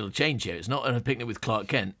made a little change here. It's not on a picnic with Clark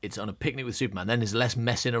Kent. It's on a picnic with Superman. Then there's less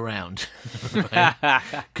messing around.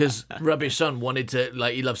 Because rubbish son wanted to,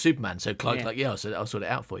 he loves Superman. So Clark's I'll sort it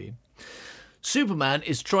out for you. Superman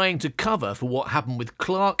is trying to cover for what happened with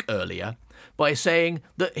Clark earlier by saying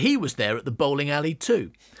that he was there at the bowling alley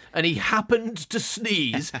too. And he happened to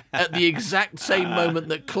sneeze at the exact same moment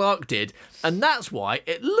that Clark did. And that's why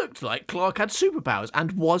it looked like Clark had superpowers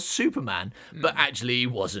and was Superman, but actually he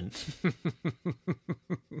wasn't.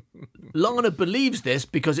 Lana believes this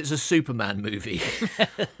because it's a Superman movie.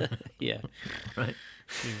 Yeah. Right.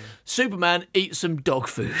 Yeah. Superman eats some dog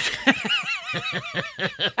food.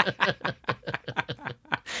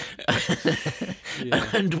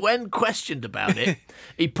 And when questioned about it,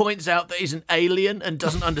 he points out that he's an alien and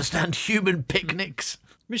doesn't understand human picnics.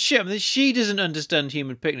 Michelle, she doesn't understand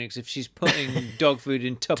human picnics if she's putting dog food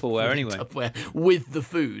in Tupperware anyway. Tupperware with the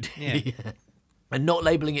food. Yeah. And not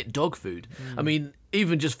labelling it dog food. I mean,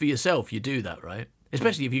 even just for yourself, you do that, right?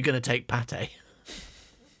 Especially if you're going to take pate.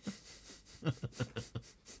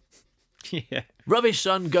 Yeah. Rubbish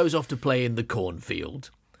Son goes off to play in the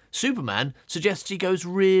cornfield. Superman suggests he goes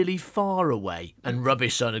really far away, and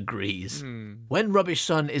Rubbish Son agrees. When Rubbish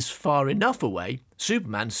Son is far enough away,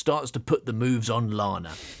 Superman starts to put the moves on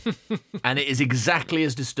Lana. And it is exactly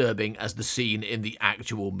as disturbing as the scene in the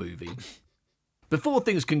actual movie. Before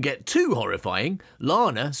things can get too horrifying,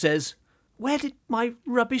 Lana says, "Where did my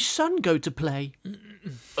Rubbish Son go to play?"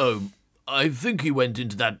 I think he went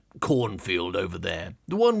into that cornfield over there.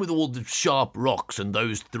 The one with all the sharp rocks and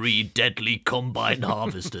those 3 deadly combine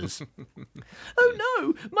harvesters. Oh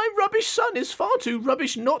no, my rubbish son is far too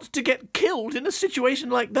rubbish not to get killed in a situation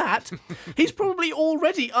like that. He's probably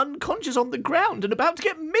already unconscious on the ground and about to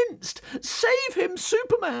get minced. Save him,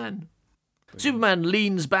 Superman. Superman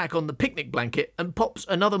leans back on the picnic blanket and pops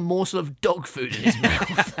another morsel of dog food in his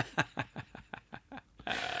mouth.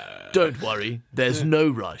 Don't worry, there's no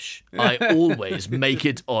rush. I always make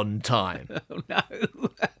it on time. Oh, no.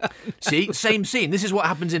 See, same scene. This is what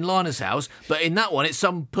happens in Lana's house, but in that one, it's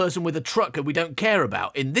some person with a truck that we don't care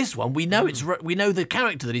about. In this one, we know we know the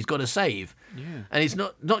character that he's got to save. Yeah. And it's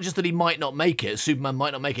not just that he might not make it, Superman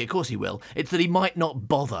might not make it, of course he will. It's that he might not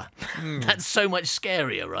bother. That's so much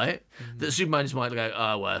scarier, right? That Superman just might go,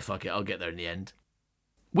 oh, well, fuck it, I'll get there in the end.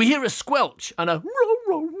 We hear a squelch and a roll,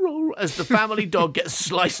 roll, roll as the family dog gets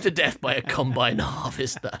sliced to death by a combine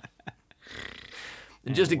harvester.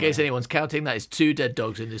 And just in case anyone's counting, that is 2 dead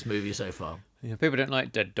dogs in this movie so far. Yeah, people don't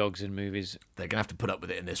like dead dogs in movies. They're going to have to put up with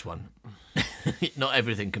it in this one. Not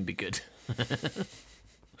everything can be good.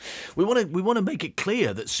 We want to make it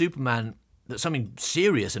clear that that something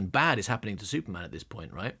serious and bad is happening to Superman at this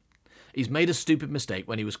point, right? He's made a stupid mistake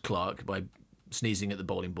when he was Clark by sneezing at the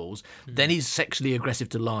bowling balls. Then he's sexually aggressive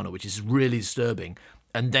to Lana, which is really disturbing.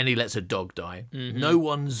 And then he lets a dog die. No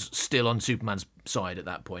one's still on Superman's side at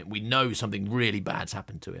that point. We know something really bad's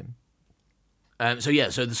happened to him. So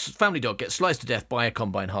the family dog gets sliced to death by a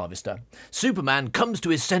combine harvester. Superman comes to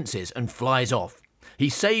his senses and flies off. He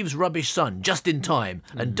saves Rubbish Son just in time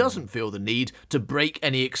and doesn't feel the need to break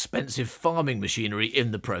any expensive farming machinery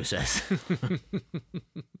in the process.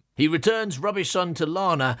 He returns Rubbish Son to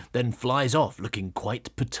Lana, then flies off looking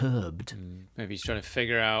quite perturbed. Maybe he's trying to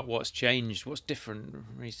figure out what's changed, what's different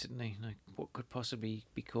recently. Like, what could possibly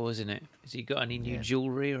be causing it? Has he got any new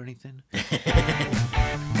jewellery or anything?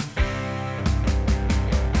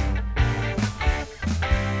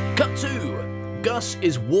 Cut 2. Gus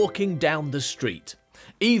is walking down the street.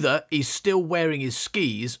 Either he's still wearing his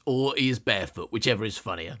skis or he is barefoot, whichever is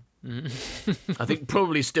funnier. I think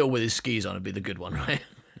probably still with his skis on would be the good one, right?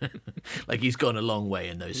 Like he's gone a long way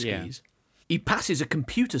in those skis. Yeah. He passes a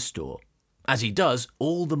computer store. As he does,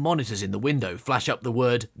 all the monitors in the window flash up the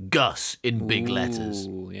word Gus in big letters.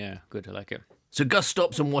 Ooh, yeah, good, I like it. So Gus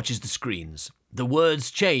stops and watches the screens. The words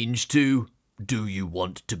change to, "Do you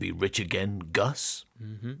want to be rich again, Gus?"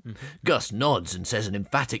 Gus nods and says an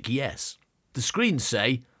emphatic yes. The screens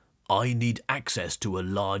say, "I need access to a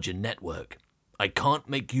larger network. I can't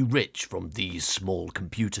make you rich from these small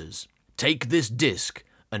computers. Take this disk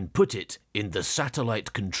and put it in the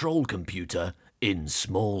satellite control computer in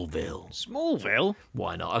Smallville." Smallville?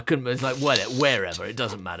 Why not? I couldn't. It's like wherever. It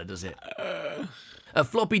doesn't matter, does it? A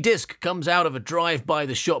floppy disk comes out of a drive by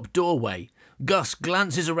the shop doorway. Gus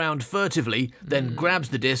glances around furtively, then grabs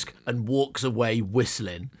the disc and walks away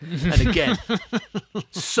whistling. And again,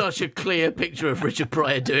 such a clear picture of Richard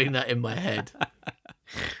Pryor doing that in my head.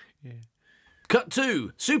 Cut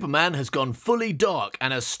 2. Superman has gone fully dark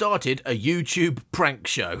and has started a YouTube prank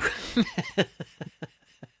show.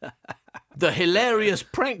 The hilarious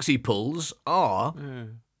pranks he pulls are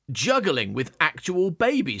juggling with actual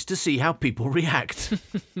babies to see how people react.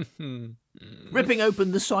 Ripping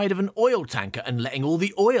open the side of an oil tanker and letting all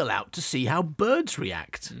the oil out to see how birds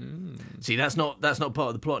react. See, that's not part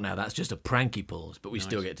of the plot now. That's just a prank he pulls, but we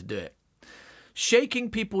still get to do it. Shaking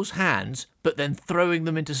people's hands, but then throwing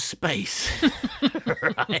them into space.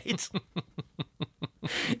 Right?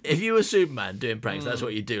 If you were Superman doing pranks, that's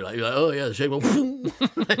what you do. Like, you're like, oh yeah, shake one,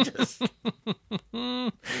 just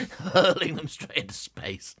hurling them straight into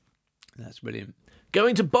space. That's brilliant.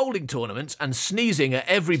 Going to bowling tournaments and sneezing at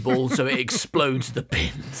every ball so it explodes the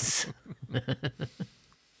pins.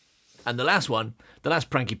 And the last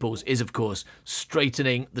prank he pulls is, of course,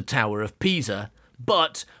 straightening the Tower of Pisa,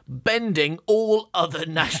 but bending all other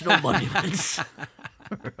national monuments.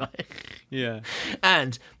 Right? Yeah.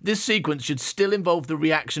 And this sequence should still involve the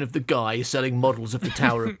reaction of the guy selling models of the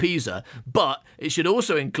Tower of Pisa, but it should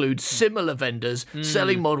also include similar vendors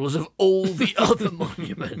selling models of all the other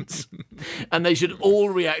monuments. And they should all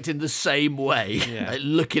react in the same way, like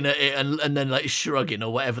looking at it and then like shrugging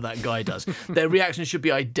or whatever that guy does. Their reaction should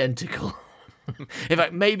be identical. In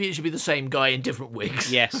fact, maybe it should be the same guy in different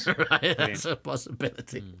wigs. Yes. Right? That's a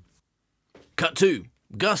possibility. Cut 2.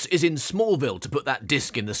 Gus is in Smallville to put that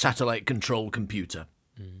disc in the satellite control computer.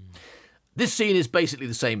 This scene is basically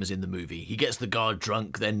the same as in the movie. He gets the guard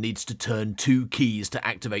drunk, then needs to turn 2 keys to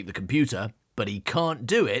activate the computer, but he can't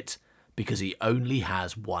do it because he only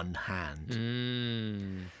has one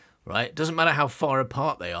hand. Right? Doesn't matter how far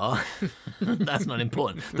apart they are. That's not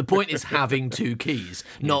important. The point is having 2 keys,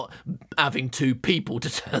 not having 2 people to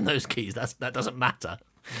turn those keys. That doesn't matter.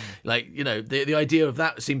 Like, you know, the idea of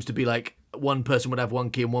that seems to be like one person would have one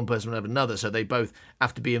key and one person would have another, so they both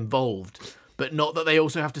have to be involved, but not that they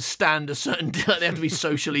also have to stand a certain... They have to be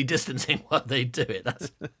socially distancing while they do it.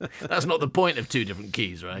 That's not the point of 2 different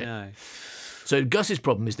keys, right? No. So Gus's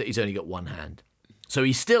problem is that he's only got one hand. So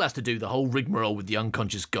he still has to do the whole rigmarole with the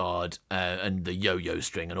unconscious guard and the yo-yo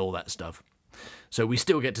string and all that stuff. So we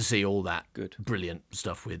still get to see all that brilliant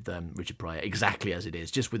stuff with Richard Pryor, exactly as it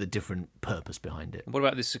is, just with a different purpose behind it. What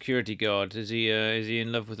about this security guard? Is he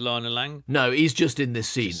in love with Lana Lang? No, he's just in this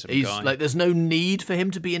scene. He's like, there's no need for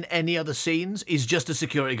him to be in any other scenes. He's just a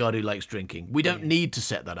security guard who likes drinking. We don't need to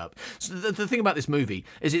set that up. So the thing about this movie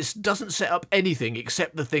is it doesn't set up anything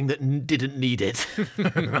except the thing that didn't need it.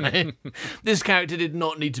 Right? This character did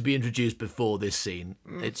not need to be introduced before this scene.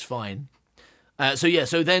 It's fine.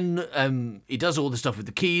 So then he does all the stuff with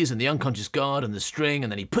the keys and the unconscious guard and the string,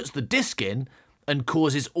 and then he puts the disc in and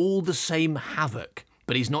causes all the same havoc,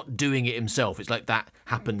 but he's not doing it himself. It's like that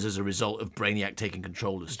happens as a result of Brainiac taking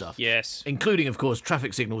control of stuff. Yes. Including, of course,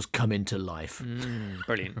 traffic signals come into life.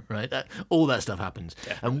 Brilliant. Right? All that stuff happens.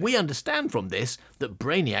 Definitely. And we understand from this that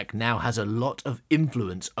Brainiac now has a lot of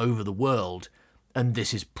influence over the world, and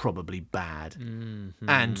this is probably bad. And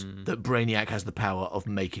that Brainiac has the power of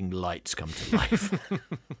making lights come to life.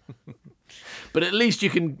 But at least you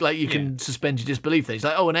can suspend your disbelief there. It's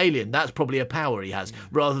like, oh, an alien, that's probably a power he has,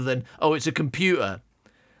 rather than, oh, it's a computer.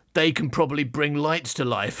 They can probably bring lights to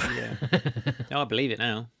life. I believe it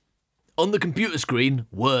now. On the computer screen,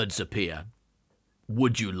 words appear.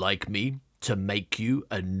 Would you like me to make you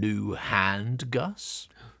a new hand, Gus?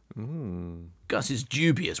 Gus is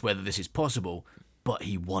dubious whether this is possible, but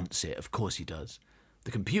he wants it. Of course he does.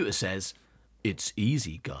 The computer says, "It's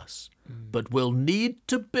easy, Gus, but we'll need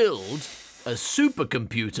to build a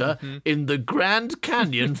supercomputer in the Grand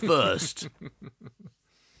Canyon first."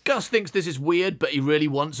 Gus thinks this is weird, but he really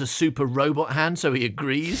wants a super robot hand, so he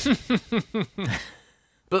agrees.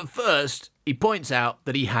 But first, he points out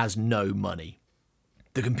that he has no money.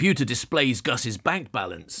 The computer displays Gus's bank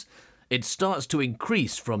balance. It starts to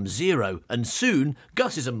increase from 0, and soon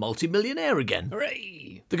Gus is a multimillionaire again.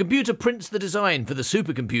 Hooray! The computer prints the design for the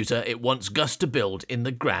supercomputer it wants Gus to build in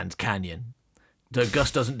the Grand Canyon. So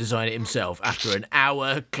Gus doesn't design it himself. After an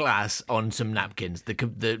hour class on some napkins, the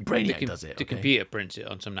Brainiac does it. The computer prints it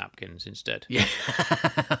on some napkins instead. Yeah,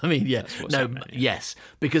 I mean, yeah, yes,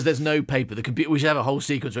 because there's no paper. The computer. We should have a whole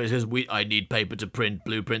sequence where it says, "I need paper to print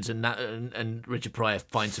blueprints," and Richard Pryor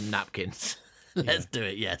finds some napkins. Let's do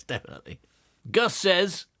it. Yes, definitely. Gus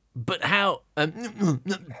says, "But how?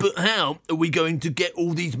 But how are we going to get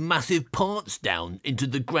all these massive parts down into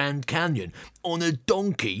the Grand Canyon on a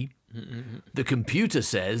donkey?" The computer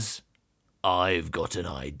says, "I've got an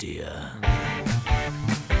idea."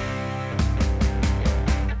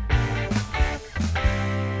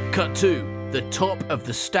 Cut to the top of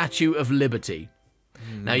the Statue of Liberty.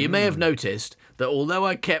 Now, you may have noticed that although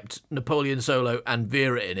I kept Napoleon Solo and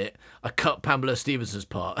Vera in it, I cut Pamela Stevenson's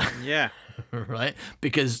part. Yeah. Right?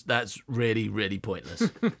 Because that's really, really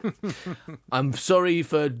pointless. I'm sorry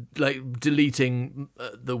for deleting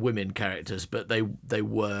the women characters, but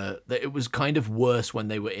it was kind of worse when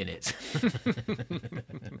they were in it.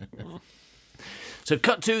 So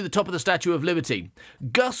cut to the top of the Statue of Liberty.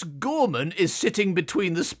 Gus Gorman is sitting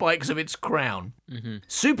between the spikes of its crown.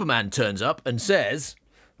 Superman turns up and says,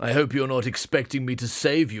 "I hope you're not expecting me to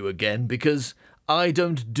save you again, because I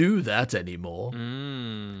don't do that anymore."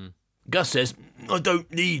 Gus says, "I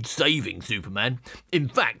don't need saving, Superman. In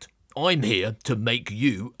fact, I'm here to make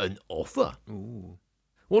you an offer." Ooh.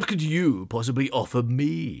 "What could you possibly offer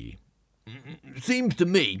me?" "Seems to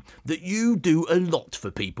me that you do a lot for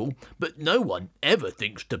people, but no one ever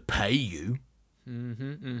thinks to pay you."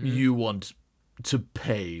 "You want to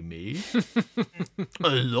pay me?" "A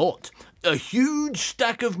lot. A huge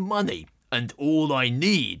stack of money, and all I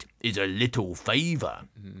need is a little favour."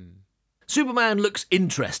 Superman looks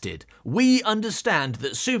interested. We understand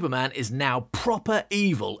that Superman is now proper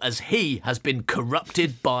evil, as he has been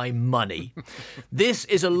corrupted by money. This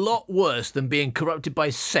is a lot worse than being corrupted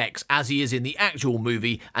by sex, as he is in the actual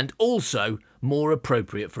movie, and also more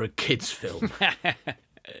appropriate for a kids' film.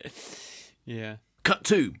 Yeah. Cut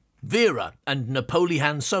to Vera and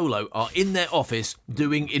Napoleon Solo are in their office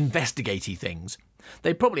doing investigaty things.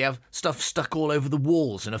 They probably have stuff stuck all over the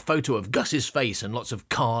walls and a photo of Gus's face and lots of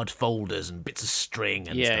card folders and bits of string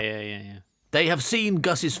and stuff. Yeah. They have seen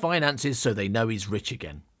Gus's finances, so they know he's rich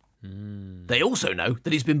again. They also know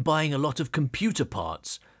that he's been buying a lot of computer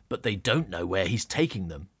parts, but they don't know where he's taking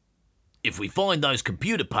them. "If we find those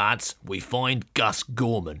computer parts, we find Gus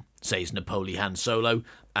Gorman," says Napoleon Solo,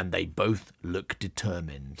 and they both look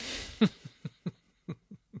determined.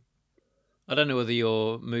 I don't know whether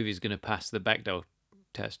your movie's going to pass the Bechdel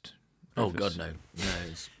test. Oh, Rufus. God, no. No,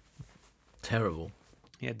 it's terrible.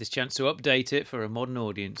 You had this chance to update it for a modern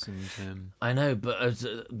audience. And I know, but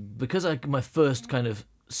because my first kind of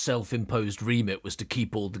self-imposed remit was to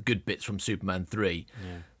keep all the good bits from Superman 3,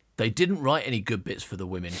 they didn't write any good bits for the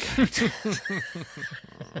women characters.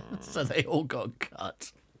 So they all got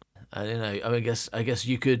cut. I don't know. I guess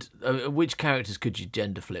you could. Which characters could you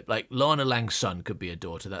gender flip? Like Lana Lang's son could be a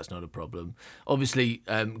daughter. That's not a problem. Obviously,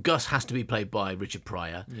 Gus has to be played by Richard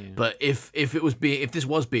Pryor. Yeah. But if this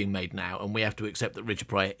was being made now, and we have to accept that Richard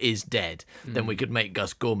Pryor is dead, then we could make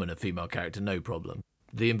Gus Gorman a female character. No problem.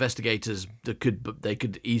 The investigators they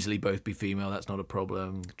could easily both be female. That's not a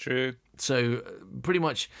problem. True. So pretty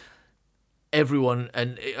much everyone,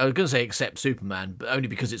 and I was going to say except Superman, but only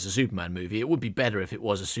because it's a Superman movie. It would be better if it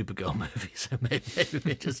was a Supergirl movie, so maybe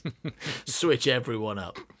we just switch everyone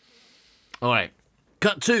up. All right.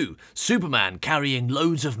 Cut to Superman carrying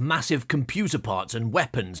loads of massive computer parts and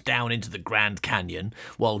weapons down into the Grand Canyon,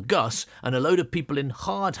 while Gus and a load of people in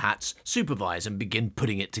hard hats supervise and begin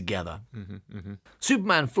putting it together.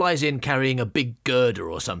 Superman flies in carrying a big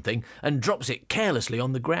girder or something and drops it carelessly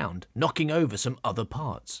on the ground, knocking over some other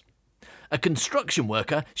parts. A construction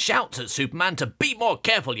worker shouts at Superman to be more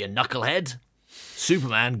careful, you knucklehead.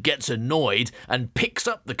 Superman gets annoyed and picks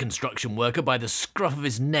up the construction worker by the scruff of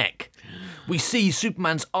his neck. We see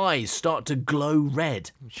Superman's eyes start to glow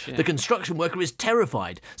red. Shit. The construction worker is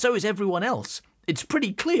terrified. So is everyone else. It's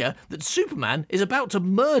pretty clear that Superman is about to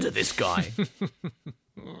murder this guy.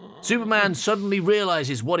 Superman suddenly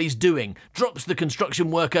realises what he's doing, drops the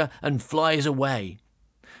construction worker and flies away.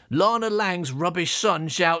 Lana Lang's rubbish son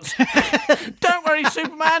shouts, "Don't worry,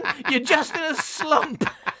 Superman, you're just in a slump."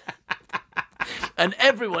 And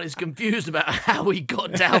everyone is confused about how he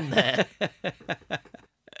got down there.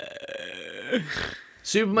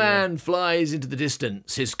 Superman flies into the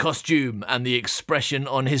distance. His costume and the expression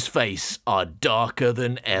on his face are darker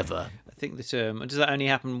than ever. I think that does that only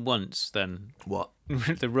happen once then? What?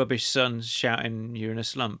 The rubbish son shouting, "You're in a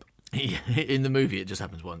slump." In the movie, it just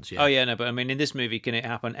happens once, yeah. Oh, yeah, no, but I mean, in this movie, can it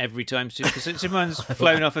happen every time? Because Superman's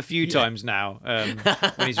flown off a few times now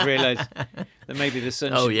when he's realised that maybe the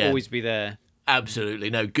sun should always be there. Absolutely.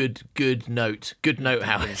 No, good note. Good note,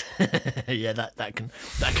 Howard. Yeah, that can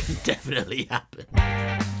definitely happen.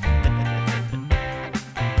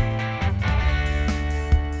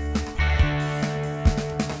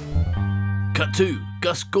 Cut 2.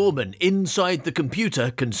 Gus Gorman inside the computer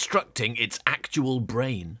constructing its actual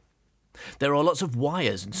brain. There are lots of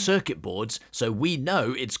wires and circuit boards, so we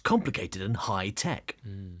know it's complicated and high-tech.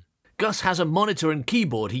 Gus has a monitor and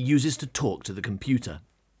keyboard he uses to talk to the computer.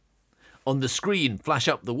 On the screen flash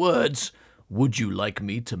up the words, "Would you like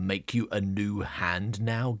me to make you a new hand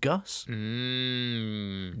now, Gus?"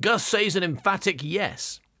 Gus says an emphatic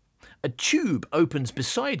yes. A tube opens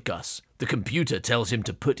beside Gus. The computer tells him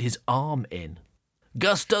to put his arm in.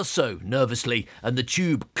 Gus does so, nervously, and the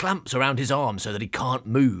tube clamps around his arm so that he can't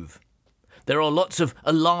move. There are lots of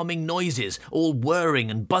alarming noises, all whirring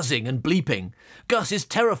and buzzing and bleeping. Gus is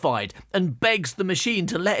terrified and begs the machine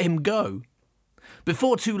to let him go.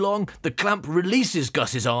 Before too long, the clamp releases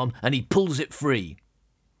Gus's arm and he pulls it free.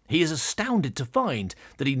 He is astounded to find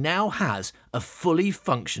that he now has a fully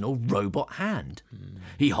functional robot hand.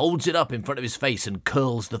 He holds it up in front of his face and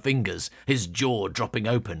curls the fingers, his jaw dropping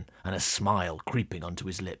open and a smile creeping onto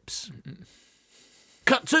his lips.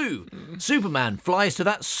 Cut 2. Superman flies to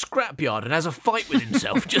that scrapyard and has a fight with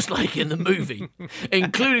himself, just like in the movie,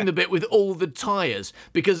 including the bit with all the tyres,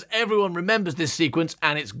 because everyone remembers this sequence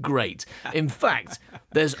and it's great. In fact,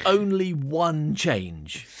 there's only one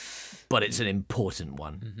change, but it's an important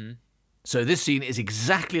one. So this scene is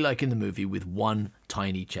exactly like in the movie with one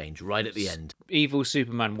tiny change right at the end. Evil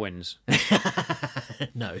Superman wins.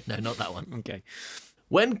 No, not that one. Okay.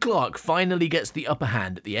 When Clark finally gets the upper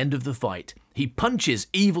hand at the end of the fight, he punches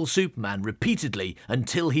evil Superman repeatedly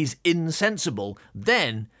until he's insensible.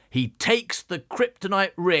 Then he takes the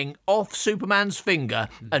kryptonite ring off Superman's finger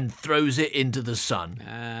and throws it into the sun.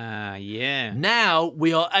 Ah, yeah. Now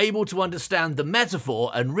we are able to understand the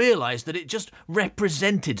metaphor and realise that it just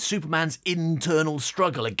represented Superman's internal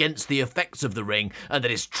struggle against the effects of the ring and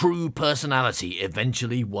that his true personality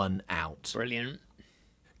eventually won out. Brilliant.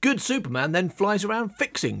 Good Superman then flies around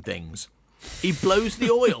fixing things. He blows the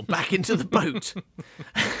oil back into the boat.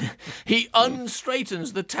 He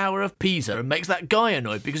unstraightens the Tower of Pisa and makes that guy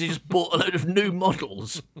annoyed because he just bought a load of new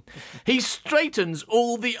models. He straightens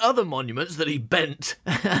all the other monuments that he bent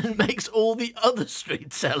and makes all the other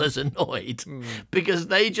street sellers annoyed because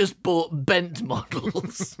they just bought bent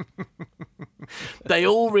models. They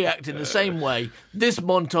all react in the same way. This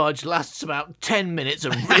montage lasts about 10 minutes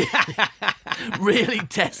and really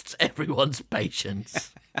tests everyone's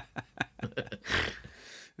patience.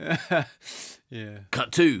 Yeah.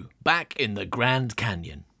 Cut 2. Back in the Grand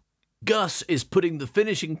Canyon. Gus is putting the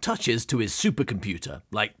finishing touches to his supercomputer,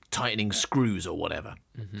 like tightening screws or whatever.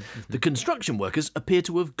 The construction workers appear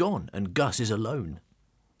to have gone, and Gus is alone.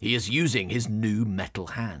 He is using his new metal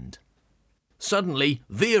hand. Suddenly,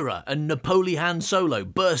 Vera and Napoleon Solo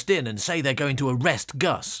burst in and say they're going to arrest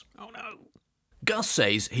Gus. Oh, no. Gus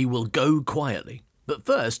says he will go quietly, but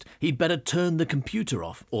first he'd better turn the computer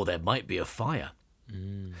off, or there might be a fire.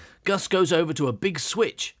 Gus goes over to a big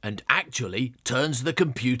switch and actually turns the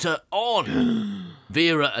computer on.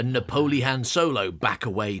 Vera and Napoleon Solo back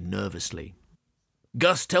away nervously.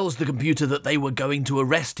 Gus tells the computer that they were going to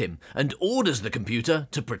arrest him and orders the computer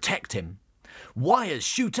to protect him. Wires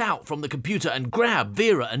shoot out from the computer and grab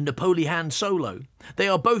Vera and Napoleon Solo. They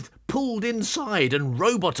are both pulled inside and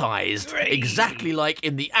robotized, exactly like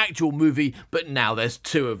in the actual movie, but now there's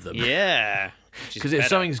two of them. Yeah. Because if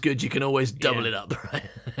something's good, you can always double it up, right?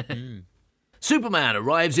 Superman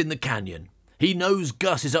arrives in the canyon. He knows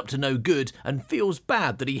Gus is up to no good and feels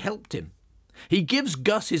bad that he helped him. He gives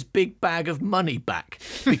Gus his big bag of money back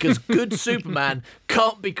because good Superman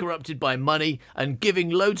can't be corrupted by money, and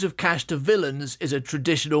giving loads of cash to villains is a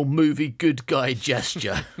traditional movie good guy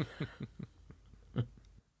gesture.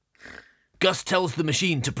 Gus tells the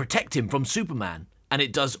machine to protect him from Superman, and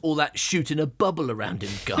it does all that shooting a bubble around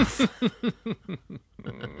him guff.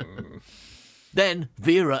 Then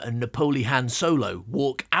Vera and Napoli Han Solo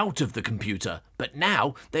walk out of the computer, but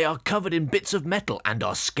now they are covered in bits of metal and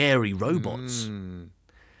are scary robots.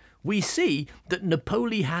 We see that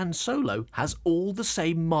Napoli Han Solo has all the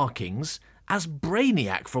same markings as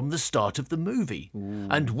Brainiac from the start of the movie.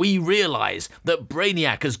 And we realise that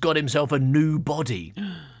Brainiac has got himself a new body.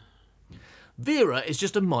 Vera is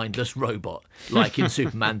just a mindless robot, like in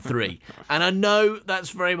Superman 3. And I know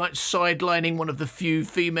that's very much sidelining one of the few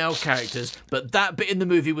female characters, but that bit in the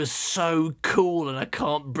movie was so cool and I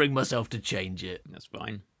can't bring myself to change it. That's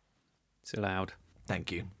fine. It's allowed.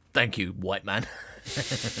 Thank you. Thank you, white man.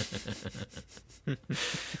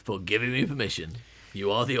 For giving me permission.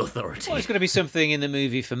 You are the authority. Well, there's got to be something in the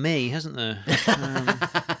movie for me, hasn't there?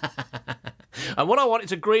 And what I want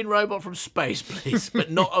is a green robot from space, please, but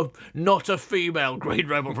not a female green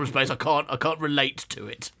robot from space. I can't relate to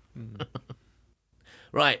it.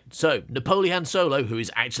 Right, so Napoli Han Solo, who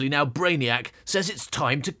is actually now Brainiac, says it's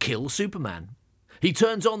time to kill Superman. He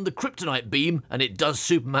turns on the kryptonite beam, and it does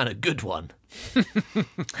Superman a good one.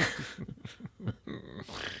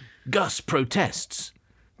 Gus protests.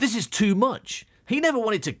 This is too much. He never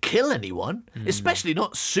wanted to kill anyone, especially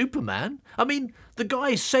not Superman. I mean, the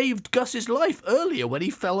guy saved Gus's life earlier when he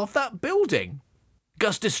fell off that building.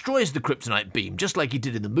 Gus destroys the kryptonite beam, just like he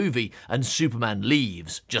did in the movie, and Superman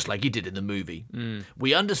leaves, just like he did in the movie.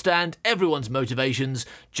 We understand everyone's motivations,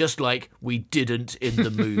 just like we didn't in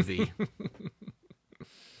the movie.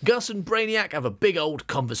 Gus and Brainiac have a big old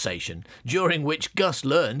conversation, during which Gus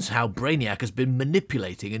learns how Brainiac has been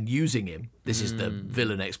manipulating and using him. This is the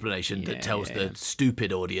villain explanation that tells the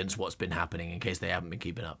stupid audience what's been happening in case they haven't been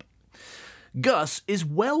keeping up. Gus is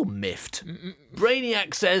well miffed.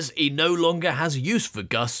 Brainiac says he no longer has use for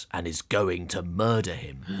Gus and is going to murder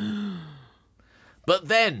him. But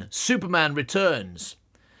then Superman returns.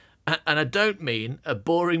 And I don't mean a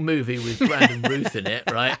boring movie with Brandon Routh in it,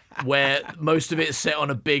 right? Where most of it's set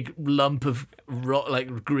on a big lump of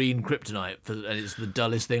green kryptonite, and it's the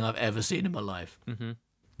dullest thing I've ever seen in my life.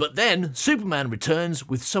 But then Superman returns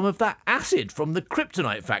with some of that acid from the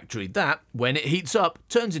kryptonite factory that, when it heats up,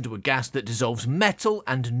 turns into a gas that dissolves metal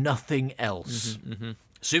and nothing else.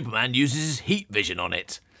 Superman uses his heat vision on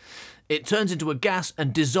it. It turns into a gas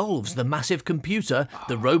and dissolves the massive computer,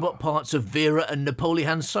 the robot parts of Vera and Napoli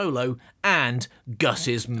Han Solo, and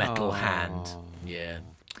Gus's metal hand. Yeah.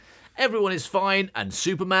 Everyone is fine, and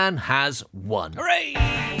Superman has won. Hooray!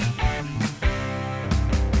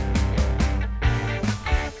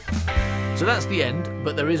 So that's the end,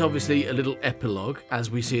 but there is obviously a little epilogue,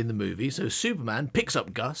 as we see in the movie. So Superman picks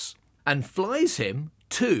up Gus and flies him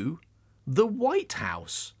to the White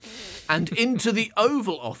House and into the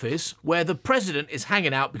Oval Office where the president is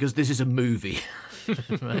hanging out because this is a movie.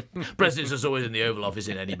 Right? Presidents are always in the Oval Office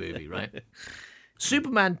in any movie, right?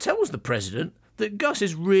 Superman tells the president that Gus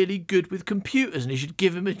is really good with computers and he should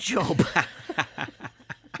give him a job.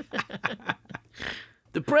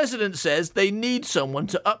 The president says they need someone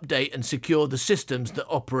to update and secure the systems that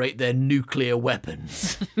operate their nuclear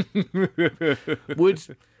weapons.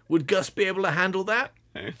 Would Gus be able to handle that?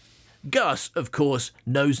 Gus, of course,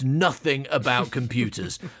 knows nothing about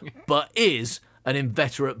computers, but is an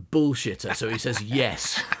inveterate bullshitter, so he says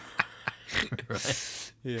yes.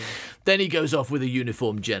 Right? Yeah. Then he goes off with a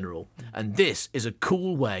uniformed general, and this is a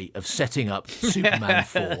cool way of setting up Superman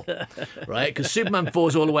 4, right? Because Superman 4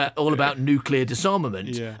 is all about nuclear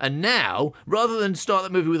disarmament, and now, rather than start the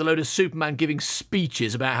movie with a load of Superman giving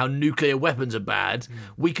speeches about how nuclear weapons are bad,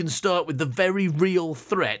 we can start with the very real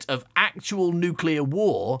threat of actual nuclear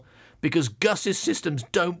war, because Gus's systems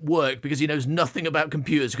don't work because he knows nothing about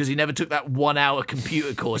computers because he never took that 1-hour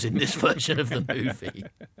computer course in this version of the movie.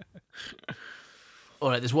 All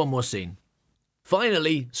right, there's one more scene.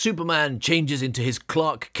 Finally, Superman changes into his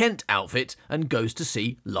Clark Kent outfit and goes to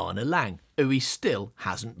see Lana Lang, who he still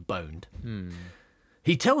hasn't boned.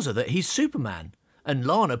 He tells her that he's Superman, and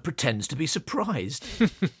Lana pretends to be surprised.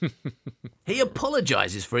 He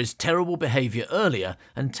apologises for his terrible behaviour earlier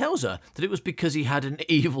and tells her that it was because he had an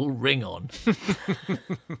evil ring on.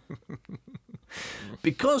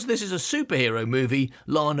 Because this is a superhero movie,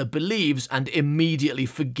 Lana believes and immediately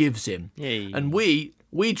forgives him. Yay. And we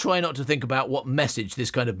try not to think about what message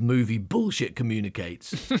this kind of movie bullshit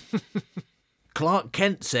communicates. Clark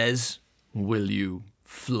Kent says, "Will you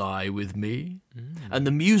fly with me?" And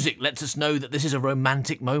the music lets us know that this is a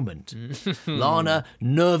romantic moment. Lana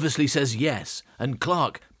nervously says yes, and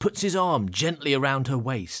Clark puts his arm gently around her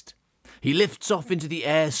waist. He lifts off into the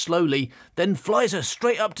air slowly, then flies her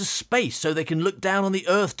straight up to space so they can look down on the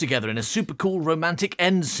Earth together in a super cool romantic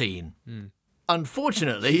end scene.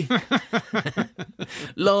 unfortunately,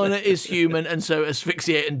 Lana is human and so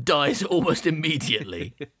asphyxiates and dies almost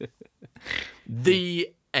immediately.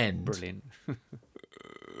 The end. Brilliant.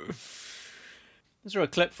 I saw a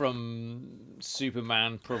clip from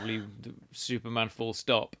Superman, probably Superman Full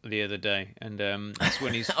Stop, the other day, and that's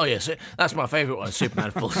when he's... Oh, yes, that's my favourite one,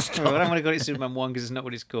 Superman Full Stop. Well, I don't want to call it Superman 1 because it's not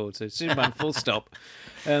what it's called, so Superman Full Stop.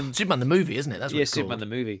 Superman the movie, isn't it? That's what it's Superman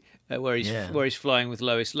called. the movie, where he's flying with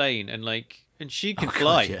Lois Lane, and she can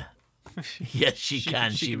fly. God, yeah. Yes, she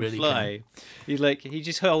can. She really fly. can. He's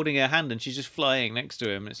just holding her hand, and she's just flying next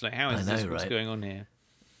to him. And it's like, how is this? What's going on here?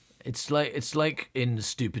 It's like in the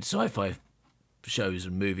stupid sci-fi shows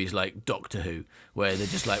and movies like Doctor Who, where they're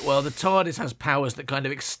just like, well, the TARDIS has powers that kind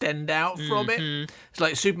of extend out from it. It's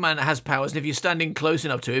like Superman has powers, and if you're standing close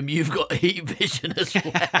enough to him, you've got heat vision as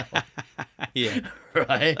well. Yeah,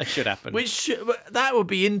 right. That should happen. That would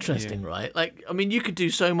be interesting, right? Like, I mean, you could do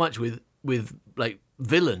so much with like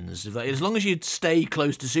villains. As long as you stay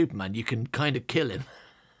close to Superman, you can kind of kill him.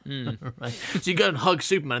 Right. So you go and hug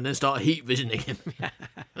Superman and then start heat visioning him.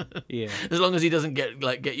 Yeah. As long as he doesn't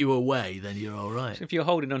get you away, then you're all right. So if you're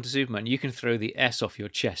holding on to Superman, you can throw the S off your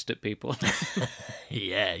chest at people.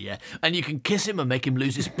 Yeah. And you can kiss him and make him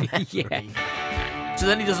lose his memory. Yeah. So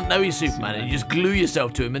then he doesn't know he's Superman, and you just glue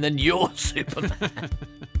yourself to him, and then you're Superman.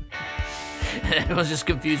 And everyone's just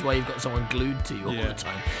confused why you've got someone glued to you all the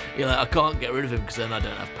time. You're like, I can't get rid of him because then I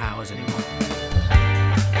don't have powers anymore.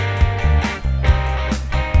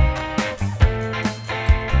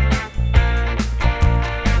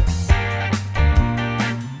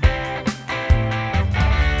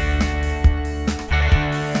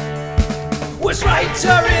 Worst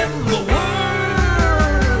writer in the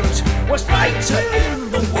world. Worst writer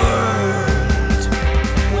in the world.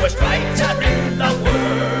 Worst writer in the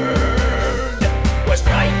world. Worst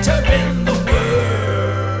writer in the world.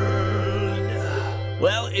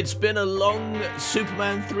 Well, it's been a long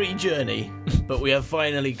Superman 3 journey, but we have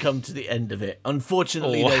finally come to the end of it.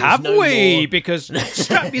 Unfortunately, there is no more... Because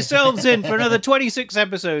strap yourselves in for another 26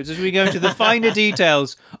 episodes as we go into the finer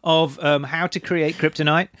details of how to create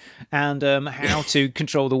kryptonite and how to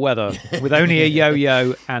control the weather with only a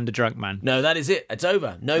yo-yo and a drunk man. No, that is it. It's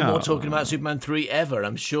over. No more talking about Superman 3 ever.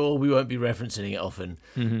 I'm sure we won't be referencing it often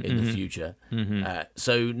in the future.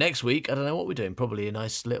 So next week, I don't know what we're doing. Probably a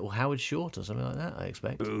nice little Howard Short or something like that, I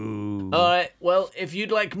expect. Ooh. All right. Well, if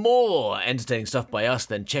you'd like more entertaining stuff by us,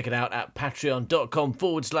 then check it out at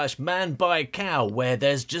patreon.com/manbycow, where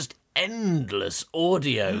there's just endless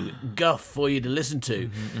audio guff for you to listen to.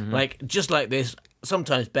 Just like this.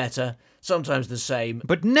 Sometimes better, sometimes the same.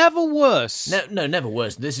 But never worse. No, never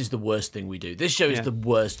worse. This is the worst thing we do. This show is the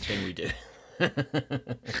worst thing we do.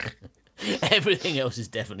 Everything else is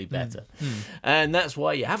definitely better. And that's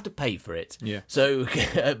why you have to pay for it. Yeah. So,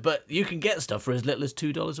 but you can get stuff for as little as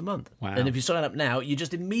 $2 a month. Wow. And if you sign up now, you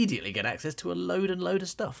just immediately get access to a load of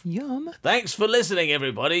stuff. Yum. Thanks for listening,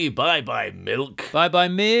 everybody. Bye-bye, milk. Bye-bye,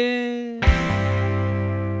 milk.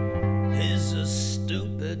 He's a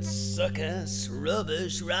stupid, suck-ass,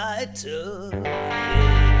 rubbish writer.